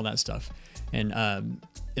update and all that stuff, and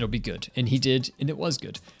it'll be good." And he did, and it was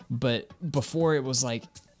good. But before it was like,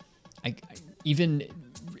 even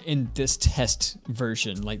in this test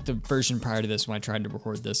version, like the version prior to this, when I tried to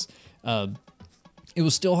record this, it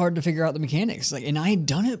was still hard to figure out the mechanics. Like, and I had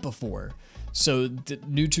done it before, so the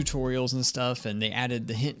new tutorials and stuff, and they added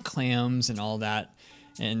the hint clams and all that,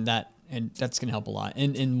 and that's gonna help a lot.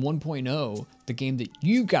 And in 1.0, the game that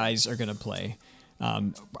you guys are gonna play,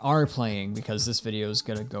 are playing, because this video is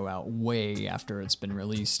gonna go out way after it's been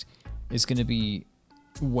released, is gonna be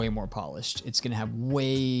way more polished. It's gonna have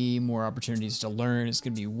way more opportunities to learn. It's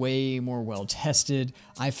gonna be way more well tested.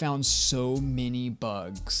 I found so many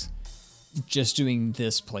bugs just doing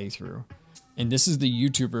this playthrough, and this is the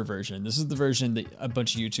YouTuber version. This is the version that a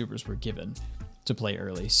bunch of YouTubers were given to play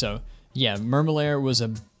early. So yeah, Murmulair was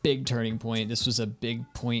a big turning point. This was a big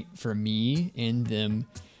point for me in them,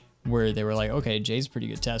 where they were like, okay, Jay's a pretty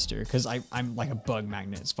good tester, because I'm like a bug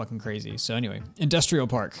magnet. It's fucking crazy. So anyway, Industrial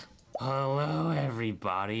Park. Hello,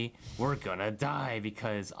 everybody. We're gonna die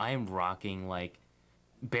because I'm rocking like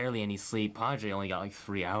barely any sleep. Padre only got like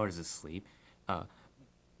 3 hours of sleep.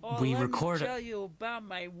 We record. Let me tell you about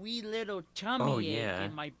my wee little tummy ache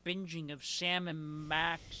and my binging of Sam and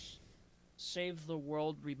Max Save the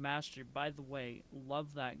World Remastered. By the way,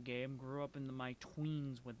 love that game. Grew up into my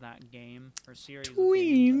tweens with that game, or series of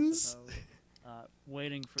games, I suppose.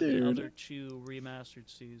 Waiting for the other 2 remastered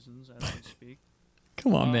seasons as we speak.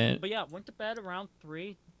 Come on, man. But yeah, went to bed around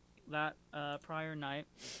 3 that prior night.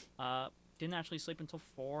 Didn't actually sleep until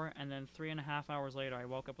 4, and then 3.5 hours later, I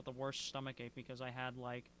woke up with the worst stomach ache because I had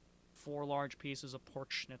like 4 large pieces of pork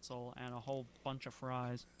schnitzel and a whole bunch of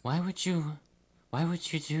fries. Why would you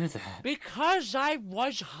do that? Because I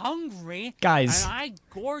was hungry, guys, and I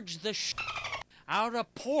gorged the out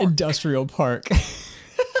of pork. Industrial Park.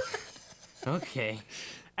 Okay.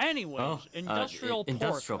 Anyways, Industrial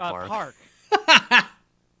Park.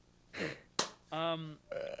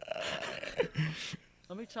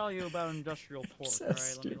 Let me tell you about Industrial Pork. So all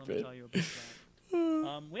right, let me tell you about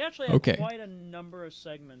that. We actually had quite a number of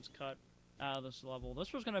segments cut out of this level.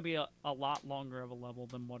 This was going to be a lot longer of a level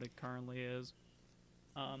than what it currently is.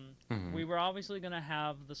 We were obviously going to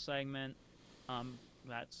have the segment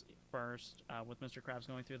that's first with Mr. Krabs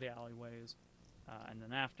going through the alleyways, and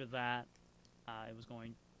then after that, it was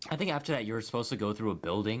going. I think after that, you were supposed to go through a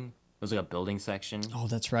building. It was like a building section. Oh,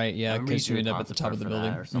 that's right. Yeah, because you end up at the top of the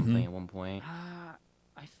building or something at one point.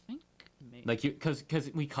 I think maybe. Like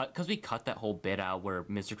because we cut that whole bit out where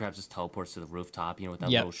Mr. Krabs just teleports to the rooftop. You know, with that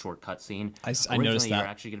little short cut scene. I noticed that. Originally, you're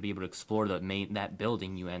actually gonna be able to explore that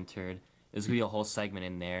building you entered. There's gonna be a whole segment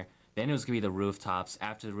in there. Then it was gonna be the rooftops.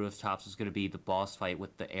 After the rooftops was gonna be the boss fight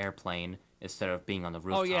with the airplane instead of being on the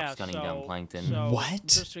rooftops gunning down Plankton. So, what?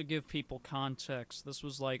 Just to give people context, this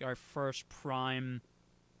was like our first prime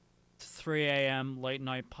 3 a.m. late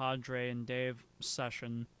night Padre and Dave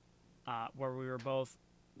session, where we were both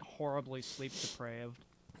horribly sleep deprived.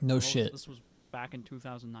 No shit. This was back in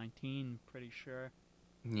 2019, pretty sure.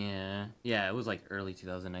 Yeah, it was like early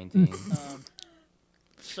 2019.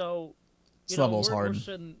 So, this level's hard.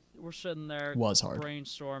 We're sitting there,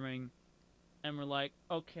 brainstorming, and we're like,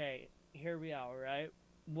 okay, here we are, right?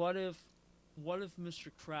 What if Mr.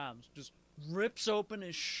 Krabs just rips open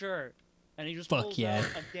his shirt and he just pulls out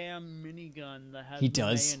a damn minigun that has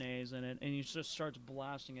mayonnaise in it, and he just starts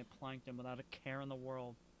blasting at Plankton without a care in the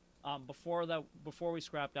world. Before we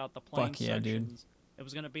scrapped out the plane sections, it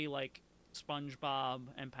was gonna be like SpongeBob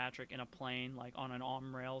and Patrick in a plane, like on an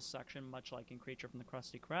arm rails section, much like in Creature from the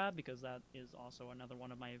Krusty Krab, because that is also another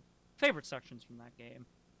one of my favorite sections from that game.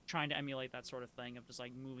 Trying to emulate that sort of thing of just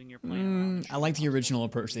like moving your plane around. I like the original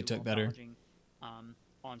approach they took better.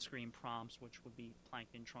 On-screen prompts, which would be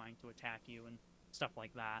Plankton trying to attack you and stuff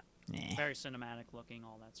like that. Nah. Very cinematic looking,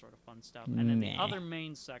 all that sort of fun stuff. And then the other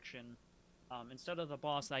main section, instead of the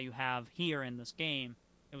boss that you have here in this game,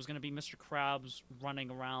 it was going to be Mr. Krabs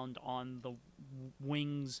running around on the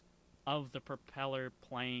wings of the propeller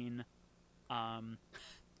plane,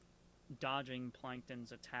 dodging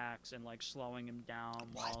Plankton's attacks and like slowing him down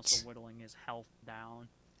while also whittling his health down,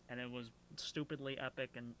 and it was stupidly epic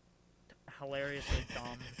and hilariously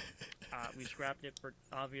dumb. We scrapped it for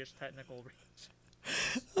obvious technical reasons.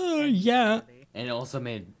 Oh yeah. And it also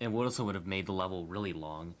would have made the level really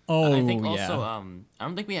long. Oh I think yeah. also I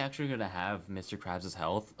don't think we actually gonna have Mr. Krabs'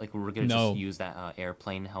 health. Like we were gonna No. just use that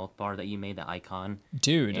airplane health bar that you made, the icon.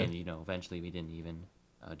 Dude. And eventually we didn't even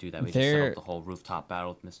do that. We just There- set up the whole rooftop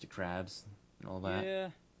battle with Mr. Krabs and all that. Yeah.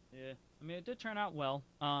 I mean, it did turn out well.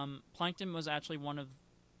 Plankton was actually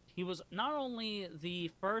he was not only the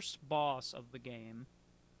first boss of the game,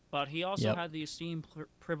 but he also Yep. had the esteemed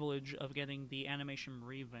privilege of getting the animation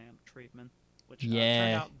revamp treatment, which Yeah.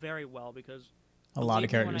 turned out very well because A lot of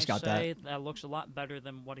believe me when characters I got say that. that looks a lot better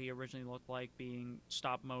than what he originally looked like, being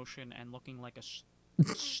stop motion and looking like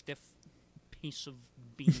a stiff piece of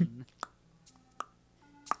bean.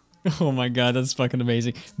 Oh my god, that's fucking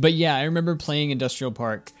amazing. But yeah, I remember playing Industrial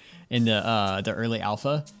Park in the early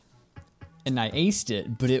alpha, and I aced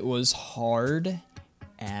it, but it was hard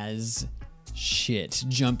as shit.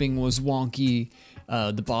 Jumping was wonky.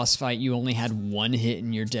 The boss fight, you only had one hit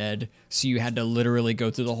and you're dead, so you had to literally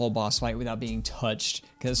go through the whole boss fight without being touched,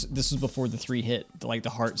 because this was before the 3-hit, like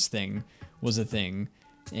the hearts thing was a thing.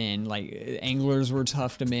 And like anglers were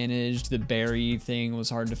tough to manage. The berry thing was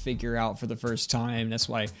hard to figure out for the first time. That's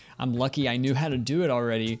why I'm lucky I knew how to do it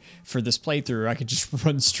already for this playthrough. I could just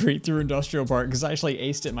run straight through Industrial Park because I actually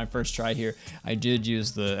aced it my first try here. I did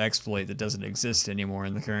use the exploit that doesn't exist anymore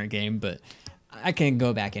in the current game, but I can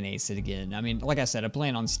go back and ace it again. I mean, like I said, I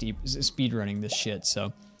plan on speed running this shit.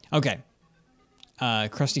 So, okay.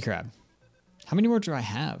 Krusty Krab. How many more do I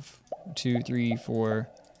have? 2, 3, 4,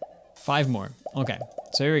 5 more. Okay.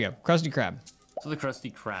 So here we go. Krusty Krab. So the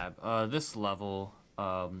Krusty Krab. This level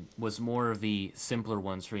was more of the simpler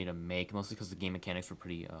ones for me to make, mostly because the game mechanics were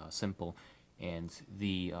pretty simple. And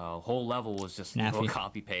the whole level was just a Snappy.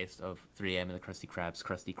 copy-paste of 3M and the Krusty Krab's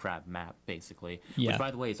Krusty Krab map, basically. Yeah. Which,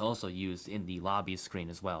 by the way, is also used in the lobby screen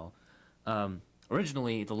as well.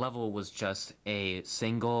 Originally, the level was just a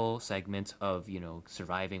single segment of,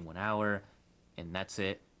 surviving 1 hour, and that's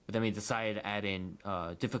it. But then we decided to add in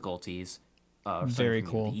difficulties. Very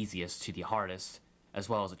from cool. The easiest to the hardest, as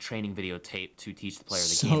well as a training videotape to teach the player the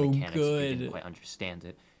So game mechanics if they good. didn't quite understand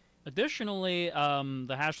it. Additionally,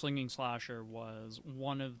 the hash-slinging slasher was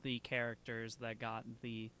one of the characters that got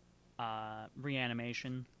the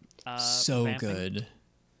reanimation. So vamping. good.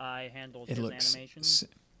 I handled It his looks animations.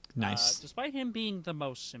 nice. Despite him being the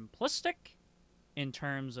most simplistic in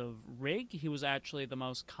terms of rig, he was actually the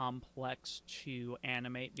most complex to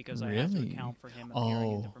animate because I had to Really? account for him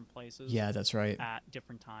appearing in Oh, different places. Yeah, that's right. At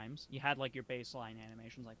different times, you had like your baseline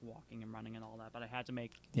animations, like walking and running and all that, but I had to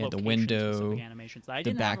make Yeah, the location-specific window, animations that I the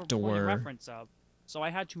didn't back have a point of door. reference of, so I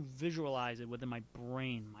had to visualize it within my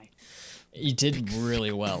brain. You did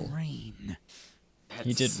really well. Brain. That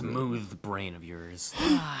He did smooth brain of yours.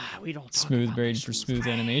 We don't talk Smooth about brain my for smooth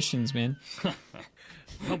animations, man.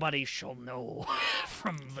 Nobody shall know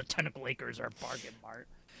from the Tentacle Acres or Bargain Mart.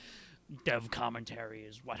 Dev commentary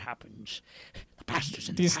is what happens. The pastors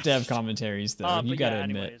in the These dev past. commentaries, though, you But gotta yeah,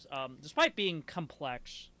 admit. anyways, despite being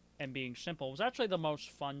complex and being simple, it was actually the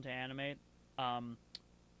most fun to animate.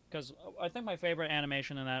 Because I think my favorite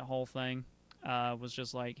animation in that whole thing was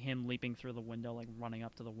just like him leaping through the window, like running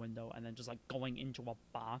up to the window, and then just like going into a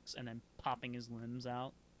box and then popping his limbs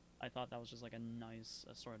out. I thought that was just like a nice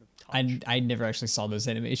sort of touch. I never actually saw those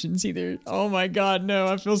animations either. Oh my god, no,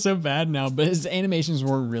 I feel so bad now. But his animations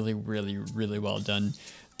were really, really, really well done.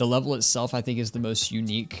 The level itself, I think, is the most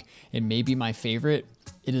unique. It may be my favorite.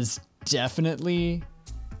 It is definitely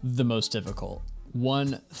the most difficult.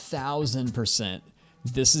 1000%.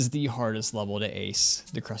 This is the hardest level to ace,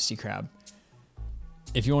 the Krusty Krab.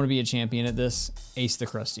 If you want to be a champion at this, ace the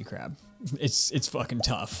Krusty Krab. It's fucking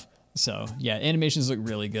tough. So yeah, animations look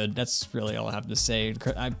really good. That's really all I have to say.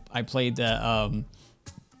 I played the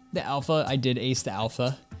alpha. I did ace the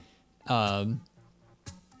alpha.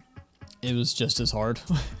 It was just as hard.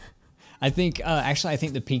 I think actually I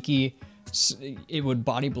think the pinky, it would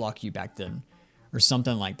body block you back then, or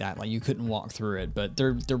something like that. Like you couldn't walk through it, but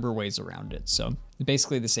there were ways around it. So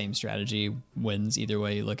basically the same strategy wins either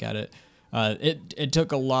way you look at it. It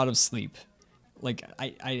took a lot of sleep. Like,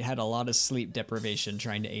 I had a lot of sleep deprivation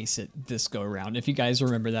trying to ace it this go around. If you guys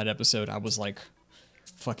remember that episode, I was like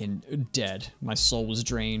fucking dead. My soul was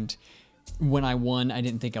drained. When I won, I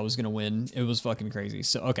didn't think I was going to win. It was fucking crazy.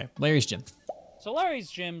 So, okay, Larry's Gym. So Larry's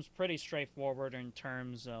Gym's pretty straightforward in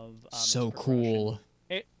terms of So its progression. cool.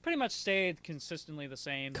 it pretty much stayed consistently the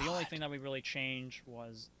same. The only God. thing that we really changed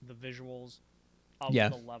was the visuals of Yeah.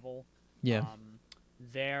 the level. Yeah.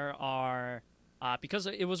 There are because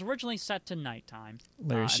it was originally set to nighttime,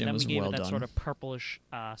 Larry's and gym then we was gave well it that done. sort of purplish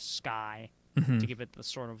sky Mhm. to give it the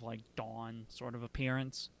sort of like dawn sort of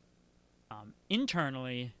appearance.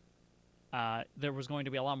 Internally, there was going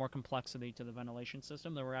to be a lot more complexity to the ventilation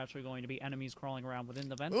system. There were actually going to be enemies crawling around within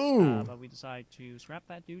the vents, Ooh. but we decided to scrap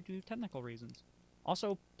that due to technical reasons.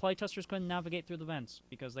 Also, playtesters couldn't navigate through the vents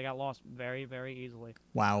because they got lost very, very easily.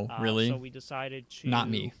 Wow, really? So we decided to... Not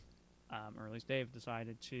me. Or at least Dave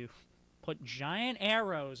decided to put giant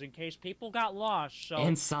arrows in case people got lost. So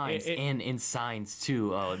And signs, and in signs too.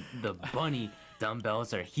 The bunny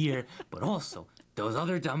dumbbells are here, but also those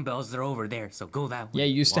other dumbbells, they're over there, so go that way. Yeah,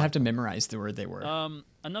 you used to have to memorize where they were.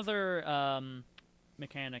 Another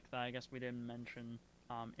mechanic that I guess we didn't mention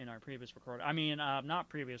in our previous recording. I mean, not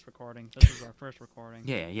previous recording. This is our first recording.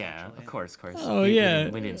 Yeah, actually. of course. Oh, we yeah.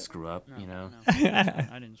 we didn't screw up, you know. No,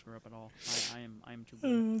 I didn't screw up at all. I am too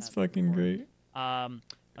good. That's at fucking recording. great.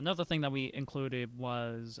 Another thing that we included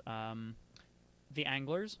was the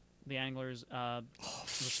anglers. The anglers. Fuck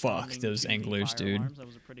responding those to the anglers, fire dude. alarms. That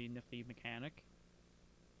was a pretty nifty mechanic.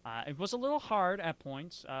 It was a little hard at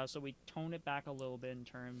points, so we toned it back a little bit in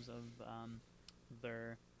terms of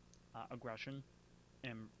their aggression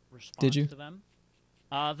and response you? to them.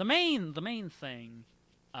 The main thing,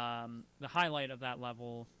 the highlight of that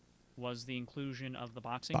level was the inclusion of the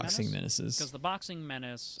boxing Menaces. because the boxing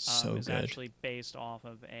menace So is good. actually based off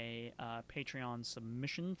of a Patreon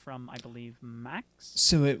submission from, I believe, Max.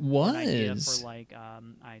 So it An idea was. for like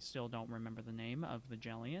I still don't remember the name of the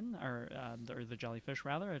jellion or the jellyfish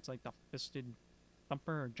rather. It's like the fisted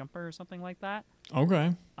thumper or jumper or something like that.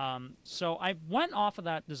 Okay. So I went off of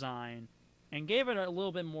that design and gave it a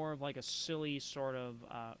little bit more of like a silly sort of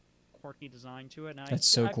quirky design to it. And That's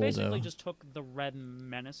so I cool, basically though. just took the red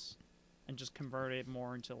menace and just converted it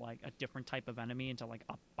more into like a different type of enemy, into like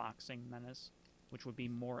a boxing menace, which would be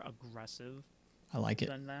more aggressive I like it.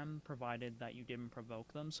 than them, provided that you didn't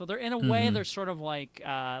provoke them. So they're in a way they're sort of like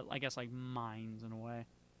I guess like mines in a way.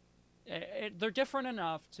 They're different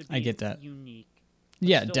enough to be I get that. unique. but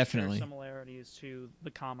Yeah, still definitely. Share similarities to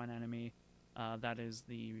the common enemy, that is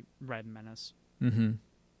the red menace. Mm-hmm.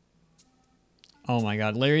 Oh my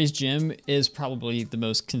god, Larry's gym is probably the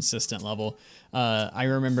most consistent level. I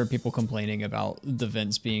remember people complaining about the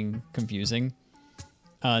vents being confusing.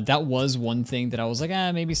 That was one thing that I was like,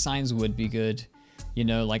 maybe signs would be good. You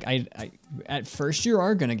know, like I at first you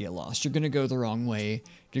are gonna get lost. You're gonna go the wrong way.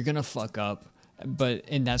 You're gonna fuck up.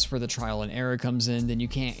 And that's where the trial and error comes in. Then you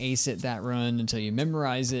can't ace it that run until you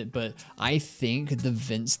memorize it. But I think the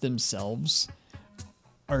vents themselves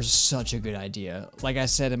are such a good idea. Like I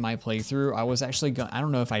said in my playthrough, I was actually I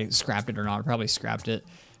don't know if I scrapped it or not. I probably scrapped it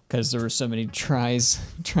because there were so many tries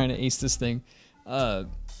trying to ace this thing.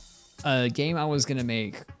 A game I was gonna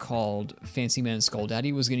make called Fancy Man Skull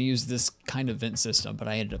Daddy was gonna use this kind of vent system, but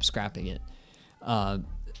I ended up scrapping it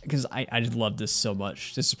because I just love this so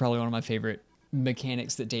much. This is probably one of my favorite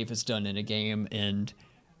mechanics that Dave has done in a game, and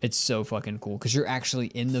it's so fucking cool because you're actually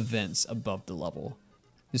in the vents above the level.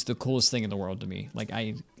 It's the coolest thing in the world to me. Like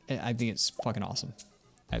I think it's fucking awesome.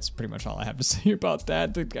 That's pretty much all I have to say about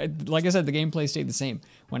that. Like I said, the gameplay stayed the same.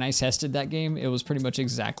 When I tested that game, it was pretty much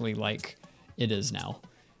exactly like it is now.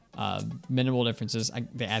 Minimal differences.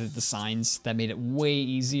 They added the signs that made it way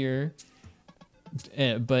easier.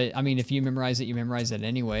 But I mean, if you memorize it, you memorize it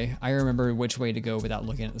anyway. I remember which way to go without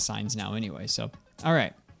looking at the signs now anyway. So, all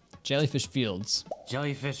right. Jellyfish Fields.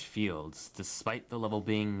 Jellyfish Fields. Despite the level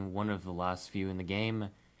being one of the last few in the game,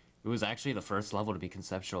 it was actually the first level to be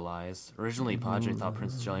conceptualized. Originally, Padre thought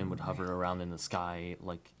Prince Jellian would hover around in the sky,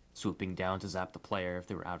 like swooping down to zap the player if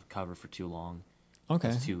they were out of cover for too long.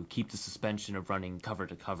 Okay. To keep the suspension of running cover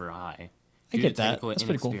to cover high. I Due get to that. technical That's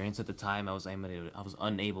pretty cool. inexperience at the time, I was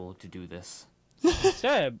unable to do this.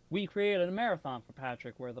 Instead, we created a marathon for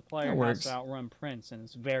Patrick where the player That has works. to outrun Prince and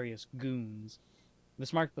his various goons.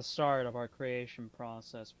 This marked the start of our creation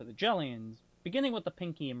process for the Jellians, beginning with the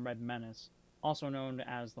Pinky and Red Menace, also known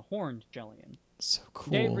as the Horned Jellian. So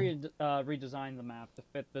cool. Dave redesigned the map to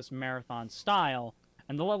fit this marathon style,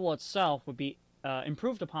 and the level itself would be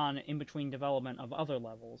improved upon in between development of other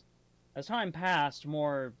levels. As time passed,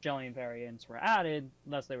 more Jellian variants were added,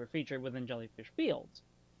 thus they were featured within Jellyfish Fields.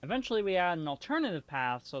 Eventually, we added an alternative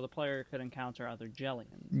path so the player could encounter other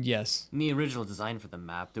Jellians. Yes. In the original design for the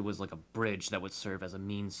map, there was like a bridge that would serve as a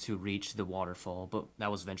means to reach the waterfall, but that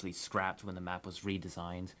was eventually scrapped when the map was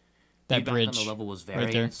redesigned. That Feedback bridge on the level was right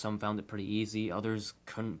varied. there. Some found it pretty easy, others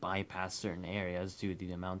couldn't bypass certain areas due to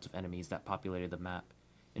the amount of enemies that populated the map.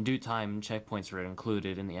 In due time, checkpoints were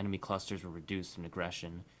included and the enemy clusters were reduced in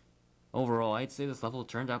aggression. Overall, I'd say this level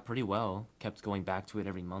turned out pretty well. Kept going back to it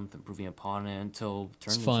every month, improving upon it until it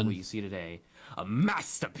turned into fun. what you see today. A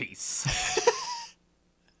masterpiece!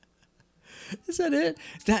 Is that it?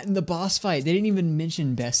 That and the boss fight. They didn't even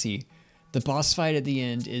mention Bessie. The boss fight at the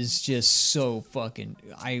end is just so fucking...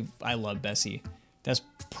 I love Bessie. That's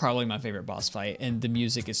probably my favorite boss fight. And the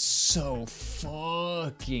music is so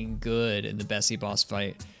fucking good in the Bessie boss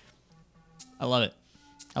fight. I love it.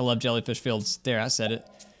 I love Jellyfish Fields. There, I said it.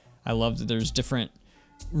 I love that there's different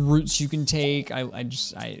routes you can take.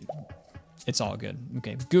 It's all good.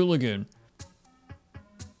 Okay, Goo Lagoon.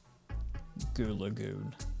 Goo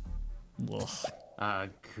Lagoon.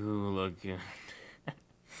 Ugh. Goo Lagoon.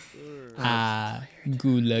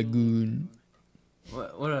 Goo Lagoon.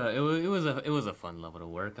 It was a fun level to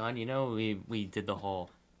work on. You know, we did the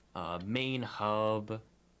whole main hub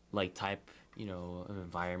like type, you know, of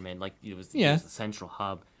environment. Like it was the central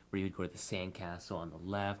hub where you would go to the sandcastle on the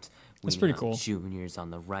left. That's pretty cool. Juniors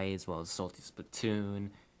on the right, as well as Salty Splatoon.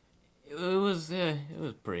 It was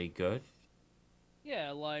pretty good.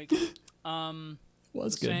 Yeah, like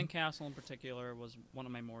Was the good. Sandcastle in particular was one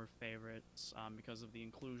of my more favorites because of the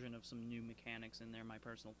inclusion of some new mechanics in there. My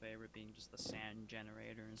personal favorite being just the sand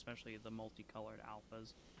generator, and especially the multicolored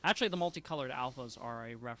alphas. Actually, the multicolored alphas are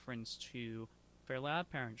a reference to Fairly Odd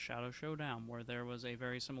Parents Shadow Showdown, where there was a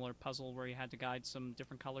very similar puzzle where you had to guide some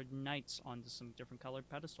different colored knights onto some different colored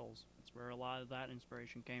pedestals. That's where a lot of that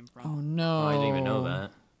inspiration came from. Oh no. Oh, I didn't even know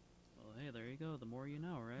that. Well, hey, there you go. The more you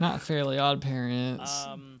know, right? Not Fairly Odd Parents.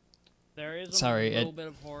 There is Sorry, a little bit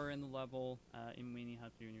of horror in the level, in Weenie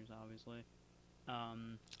Hut Juniors, obviously.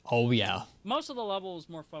 Oh yeah. Most of the level is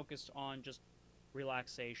more focused on just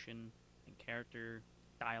relaxation and character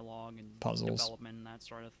dialogue and Puzzles. development and that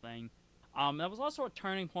sort of thing. That was also a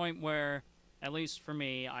turning point where, at least for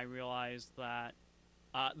me, I realized that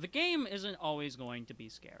the game isn't always going to be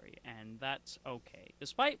scary, and that's okay.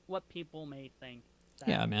 Despite what people may think. That,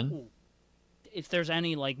 Yeah, man. Ooh, if there's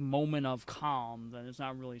any like moment of calm, then it's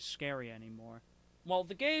not really scary anymore. Well,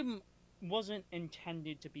 the game wasn't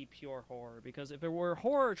intended to be pure horror, because if it were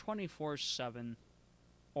horror 24/7,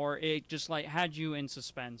 or it just like had you in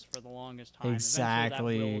suspense for the longest time,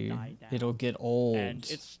 Exactly. eventually that will die down. It'll get old. And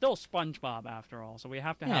it's still SpongeBob after all, so we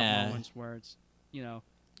have to have moments where it's, you know,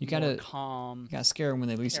 You more gotta calm, gotta scare them when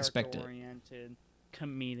they least expect it. character-oriented,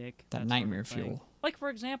 comedic. That sort nightmare of thing. fuel. Like, for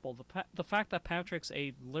example, the fact that Patrick's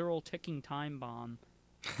a literal ticking time bomb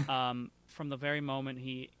from the very moment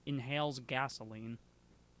he inhales gasoline,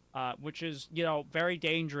 which is, you know, very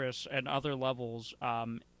dangerous at other levels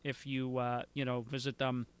if you, you know, visit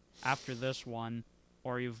them after this one,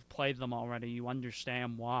 or you've played them already, you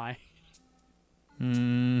understand why.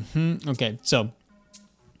 Okay, so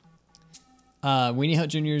Weenie Hut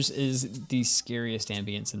Juniors is the scariest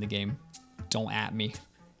ambience in the game. Don't at me.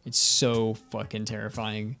 It's so fucking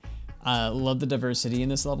terrifying. Love the diversity in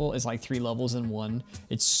this level. It's like 3 levels in one.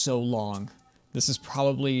 It's so long. This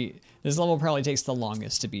level probably takes the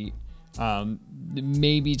longest to beat.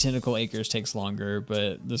 Maybe Tentacle Acres takes longer,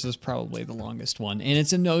 but this is probably the longest one. And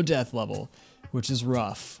it's a no-death level, which is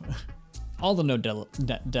rough. All the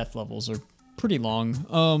no-death levels are pretty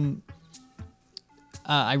long.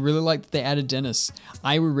 I really like that they added Dennis.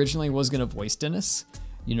 I originally was going to voice Dennis.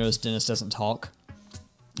 You notice Dennis doesn't talk.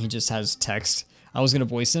 He just has text. I was going to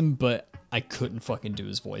voice him, but I couldn't fucking do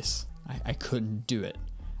his voice. I couldn't do it.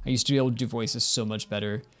 I used to be able to do voices so much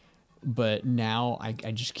better, but now I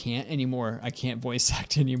just can't anymore. I can't voice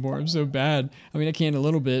act anymore. I'm so bad. I mean, I can a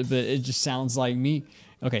little bit, but it just sounds like me.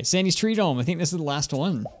 Okay, Sandy's Tree Dome. I think this is the last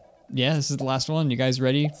one. Yeah, this is the last one. You guys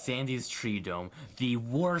ready? Sandy's Tree Dome, the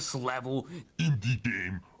worst level In the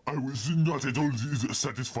game, I was not at all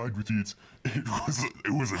satisfied with it. It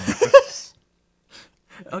was a mess.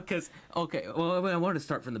 Okay, well, I wanted to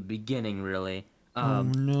start from the beginning, really.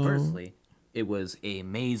 no. Firstly, it was a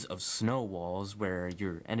maze of snow walls where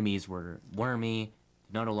your enemies were Wormy,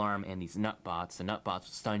 Nut Alarm, and these nut bots. The nut bots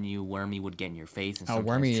would stun you, Wormy would get in your face, and sometimes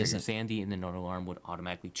Wormy trigger isn't. Sandy, and the Nut Alarm would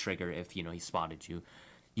automatically trigger if, you know, he spotted you.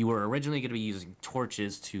 You were originally going to be using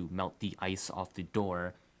torches to melt the ice off the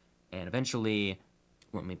door, and eventually,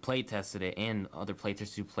 when we play tested it, and other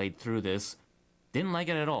playtesters who played through this, didn't like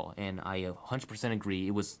it at all, and I 100% agree,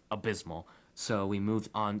 it was abysmal. So we moved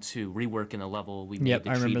on to reworking the level. We made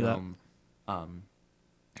the I tree remember that. dome,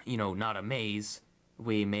 you know, not a maze.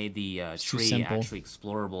 We made the too tree simple. actually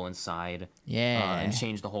explorable inside. Yeah. And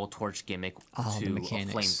changed the whole torch gimmick Oh, the to a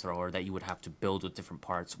mechanics. flamethrower that you would have to build with different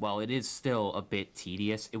parts. While it is still a bit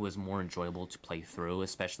tedious, it was more enjoyable to play through,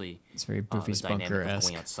 especially It's very the Buffy's dynamic of Bunker-esque.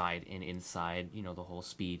 going outside and inside, you know, the whole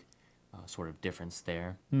speed. sort of difference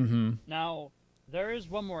there. Mm-hmm. Now, there is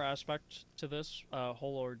one more aspect to this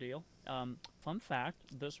whole ordeal. Fun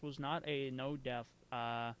fact, this was not a no-death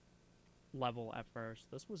level at first.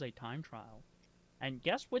 This was a time trial. And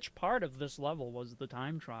guess which part of this level was the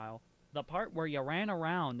time trial? The part where you ran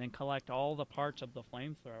around and collect all the parts of the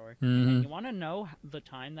flamethrower. And you want to know the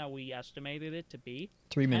time that we estimated it to be?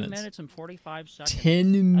 3 minutes. 10 minutes and 45 seconds.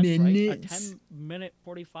 10 That's minutes? right, a 10-minute,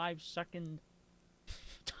 45-second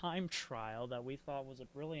time trial that we thought was a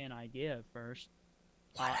brilliant idea at first.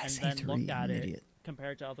 Why did I and say then 3, looked at you it idiot?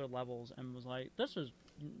 compared to other levels and was like, this is...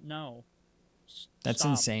 No. That's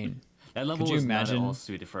Stop. insane. That level you was not imagine at all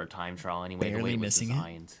suited for a time trial anyway, the way barely it was missing it?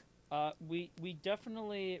 designed. We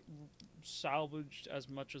definitely salvaged as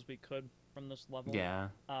much as we could from this level. Yeah.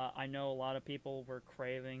 I know a lot of people were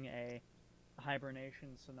craving a hibernation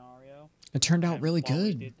scenario. It turned out and really while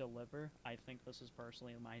we good. did deliver. I think this is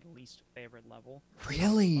personally my least favorite level.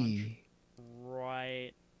 Really?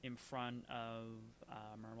 Right in front of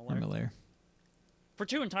Murmulair. Murmulair. For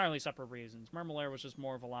 2 entirely separate reasons. Murmulair was just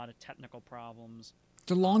more of a lot of technical problems.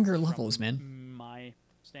 They're longer from levels, man. My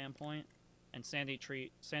standpoint. And Sandy's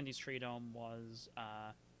Tree Dome was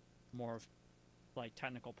more of like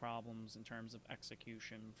technical problems in terms of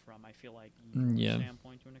execution from, I feel like, your Yeah.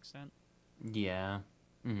 standpoint to an extent. Yeah.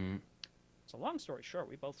 Mm-hmm. So long story short,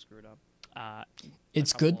 we both screwed up.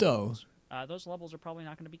 It's a couple good of though. levels. Those levels are probably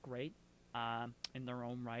not going to be great in their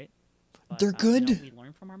own right. But, They're good. We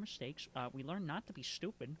learn from our mistakes. We learn not to be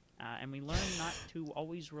stupid, and we learn not to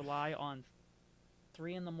always rely on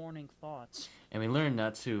 3 in the morning thoughts. And we learned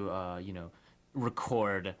not to,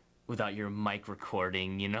 record without your mic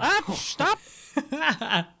recording, you know? Ah, stop!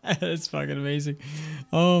 That's fucking amazing.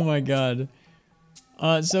 Oh my god.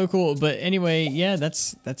 So cool. But anyway, yeah,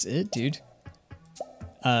 that's it, dude.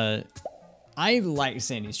 I like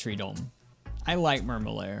Sandy's Tree Dome. I like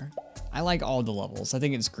Murmulair. I like all the levels. I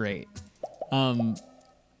think it's great. I'm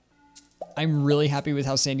really happy with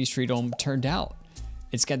how Sandy's Tree Dome turned out.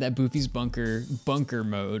 It's got that Boofy's bunker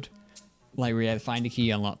mode. Like where you have to find a key,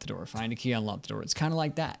 unlock the door, find a key, unlock the door. It's kind of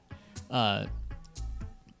like that.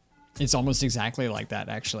 It's almost exactly like that,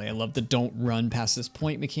 actually. I love the don't run past this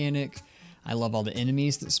point mechanic. I love all the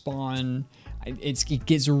enemies that spawn. It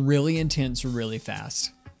gets really intense really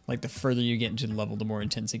fast. Like the further you get into the level, the more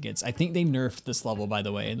intense it gets. I think they nerfed this level, by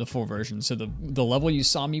the way, in the full version. So the level you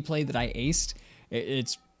saw me play that I aced,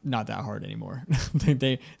 it's not that hard anymore.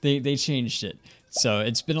 they changed it. So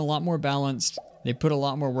it's been a lot more balanced. They put a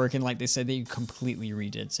lot more work in. Like they said, they completely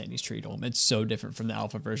redid Sandy's Tree Dome. It's so different from the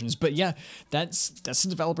alpha versions. But yeah, that's the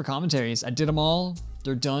developer commentaries. I did them all.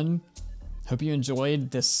 They're done. Hope you enjoyed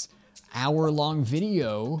this hour-long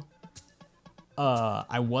video.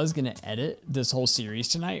 I was gonna edit this whole series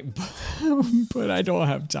tonight, but I don't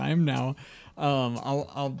have time now.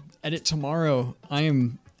 I'll edit tomorrow.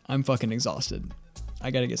 I'm fucking exhausted. I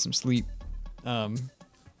gotta get some sleep.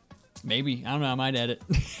 Maybe, I don't know, I might edit.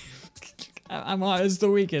 It's the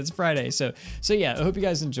weekend, it's Friday. So yeah, I hope you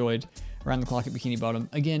guys enjoyed Around the Clock at Bikini Bottom.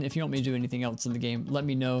 Again, if you want me to do anything else in the game, let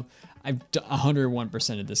me know. I've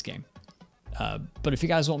 101% of this game. But if you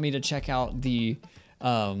guys want me to check out the,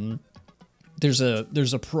 there's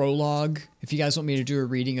a prologue. If you guys want me to do a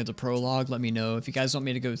reading of the prologue, let me know. If you guys want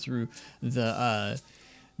me to go through the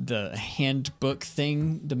handbook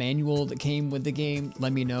thing, the manual that came with the game,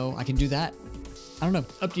 let me know. I can do that. I don't know,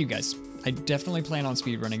 up to you guys. I definitely plan on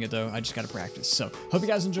speedrunning it though. I just gotta practice. So hope you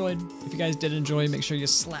guys enjoyed. If you guys did enjoy, make sure you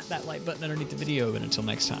slap that like button underneath the video. And until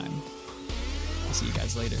next time, I'll see you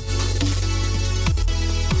guys later.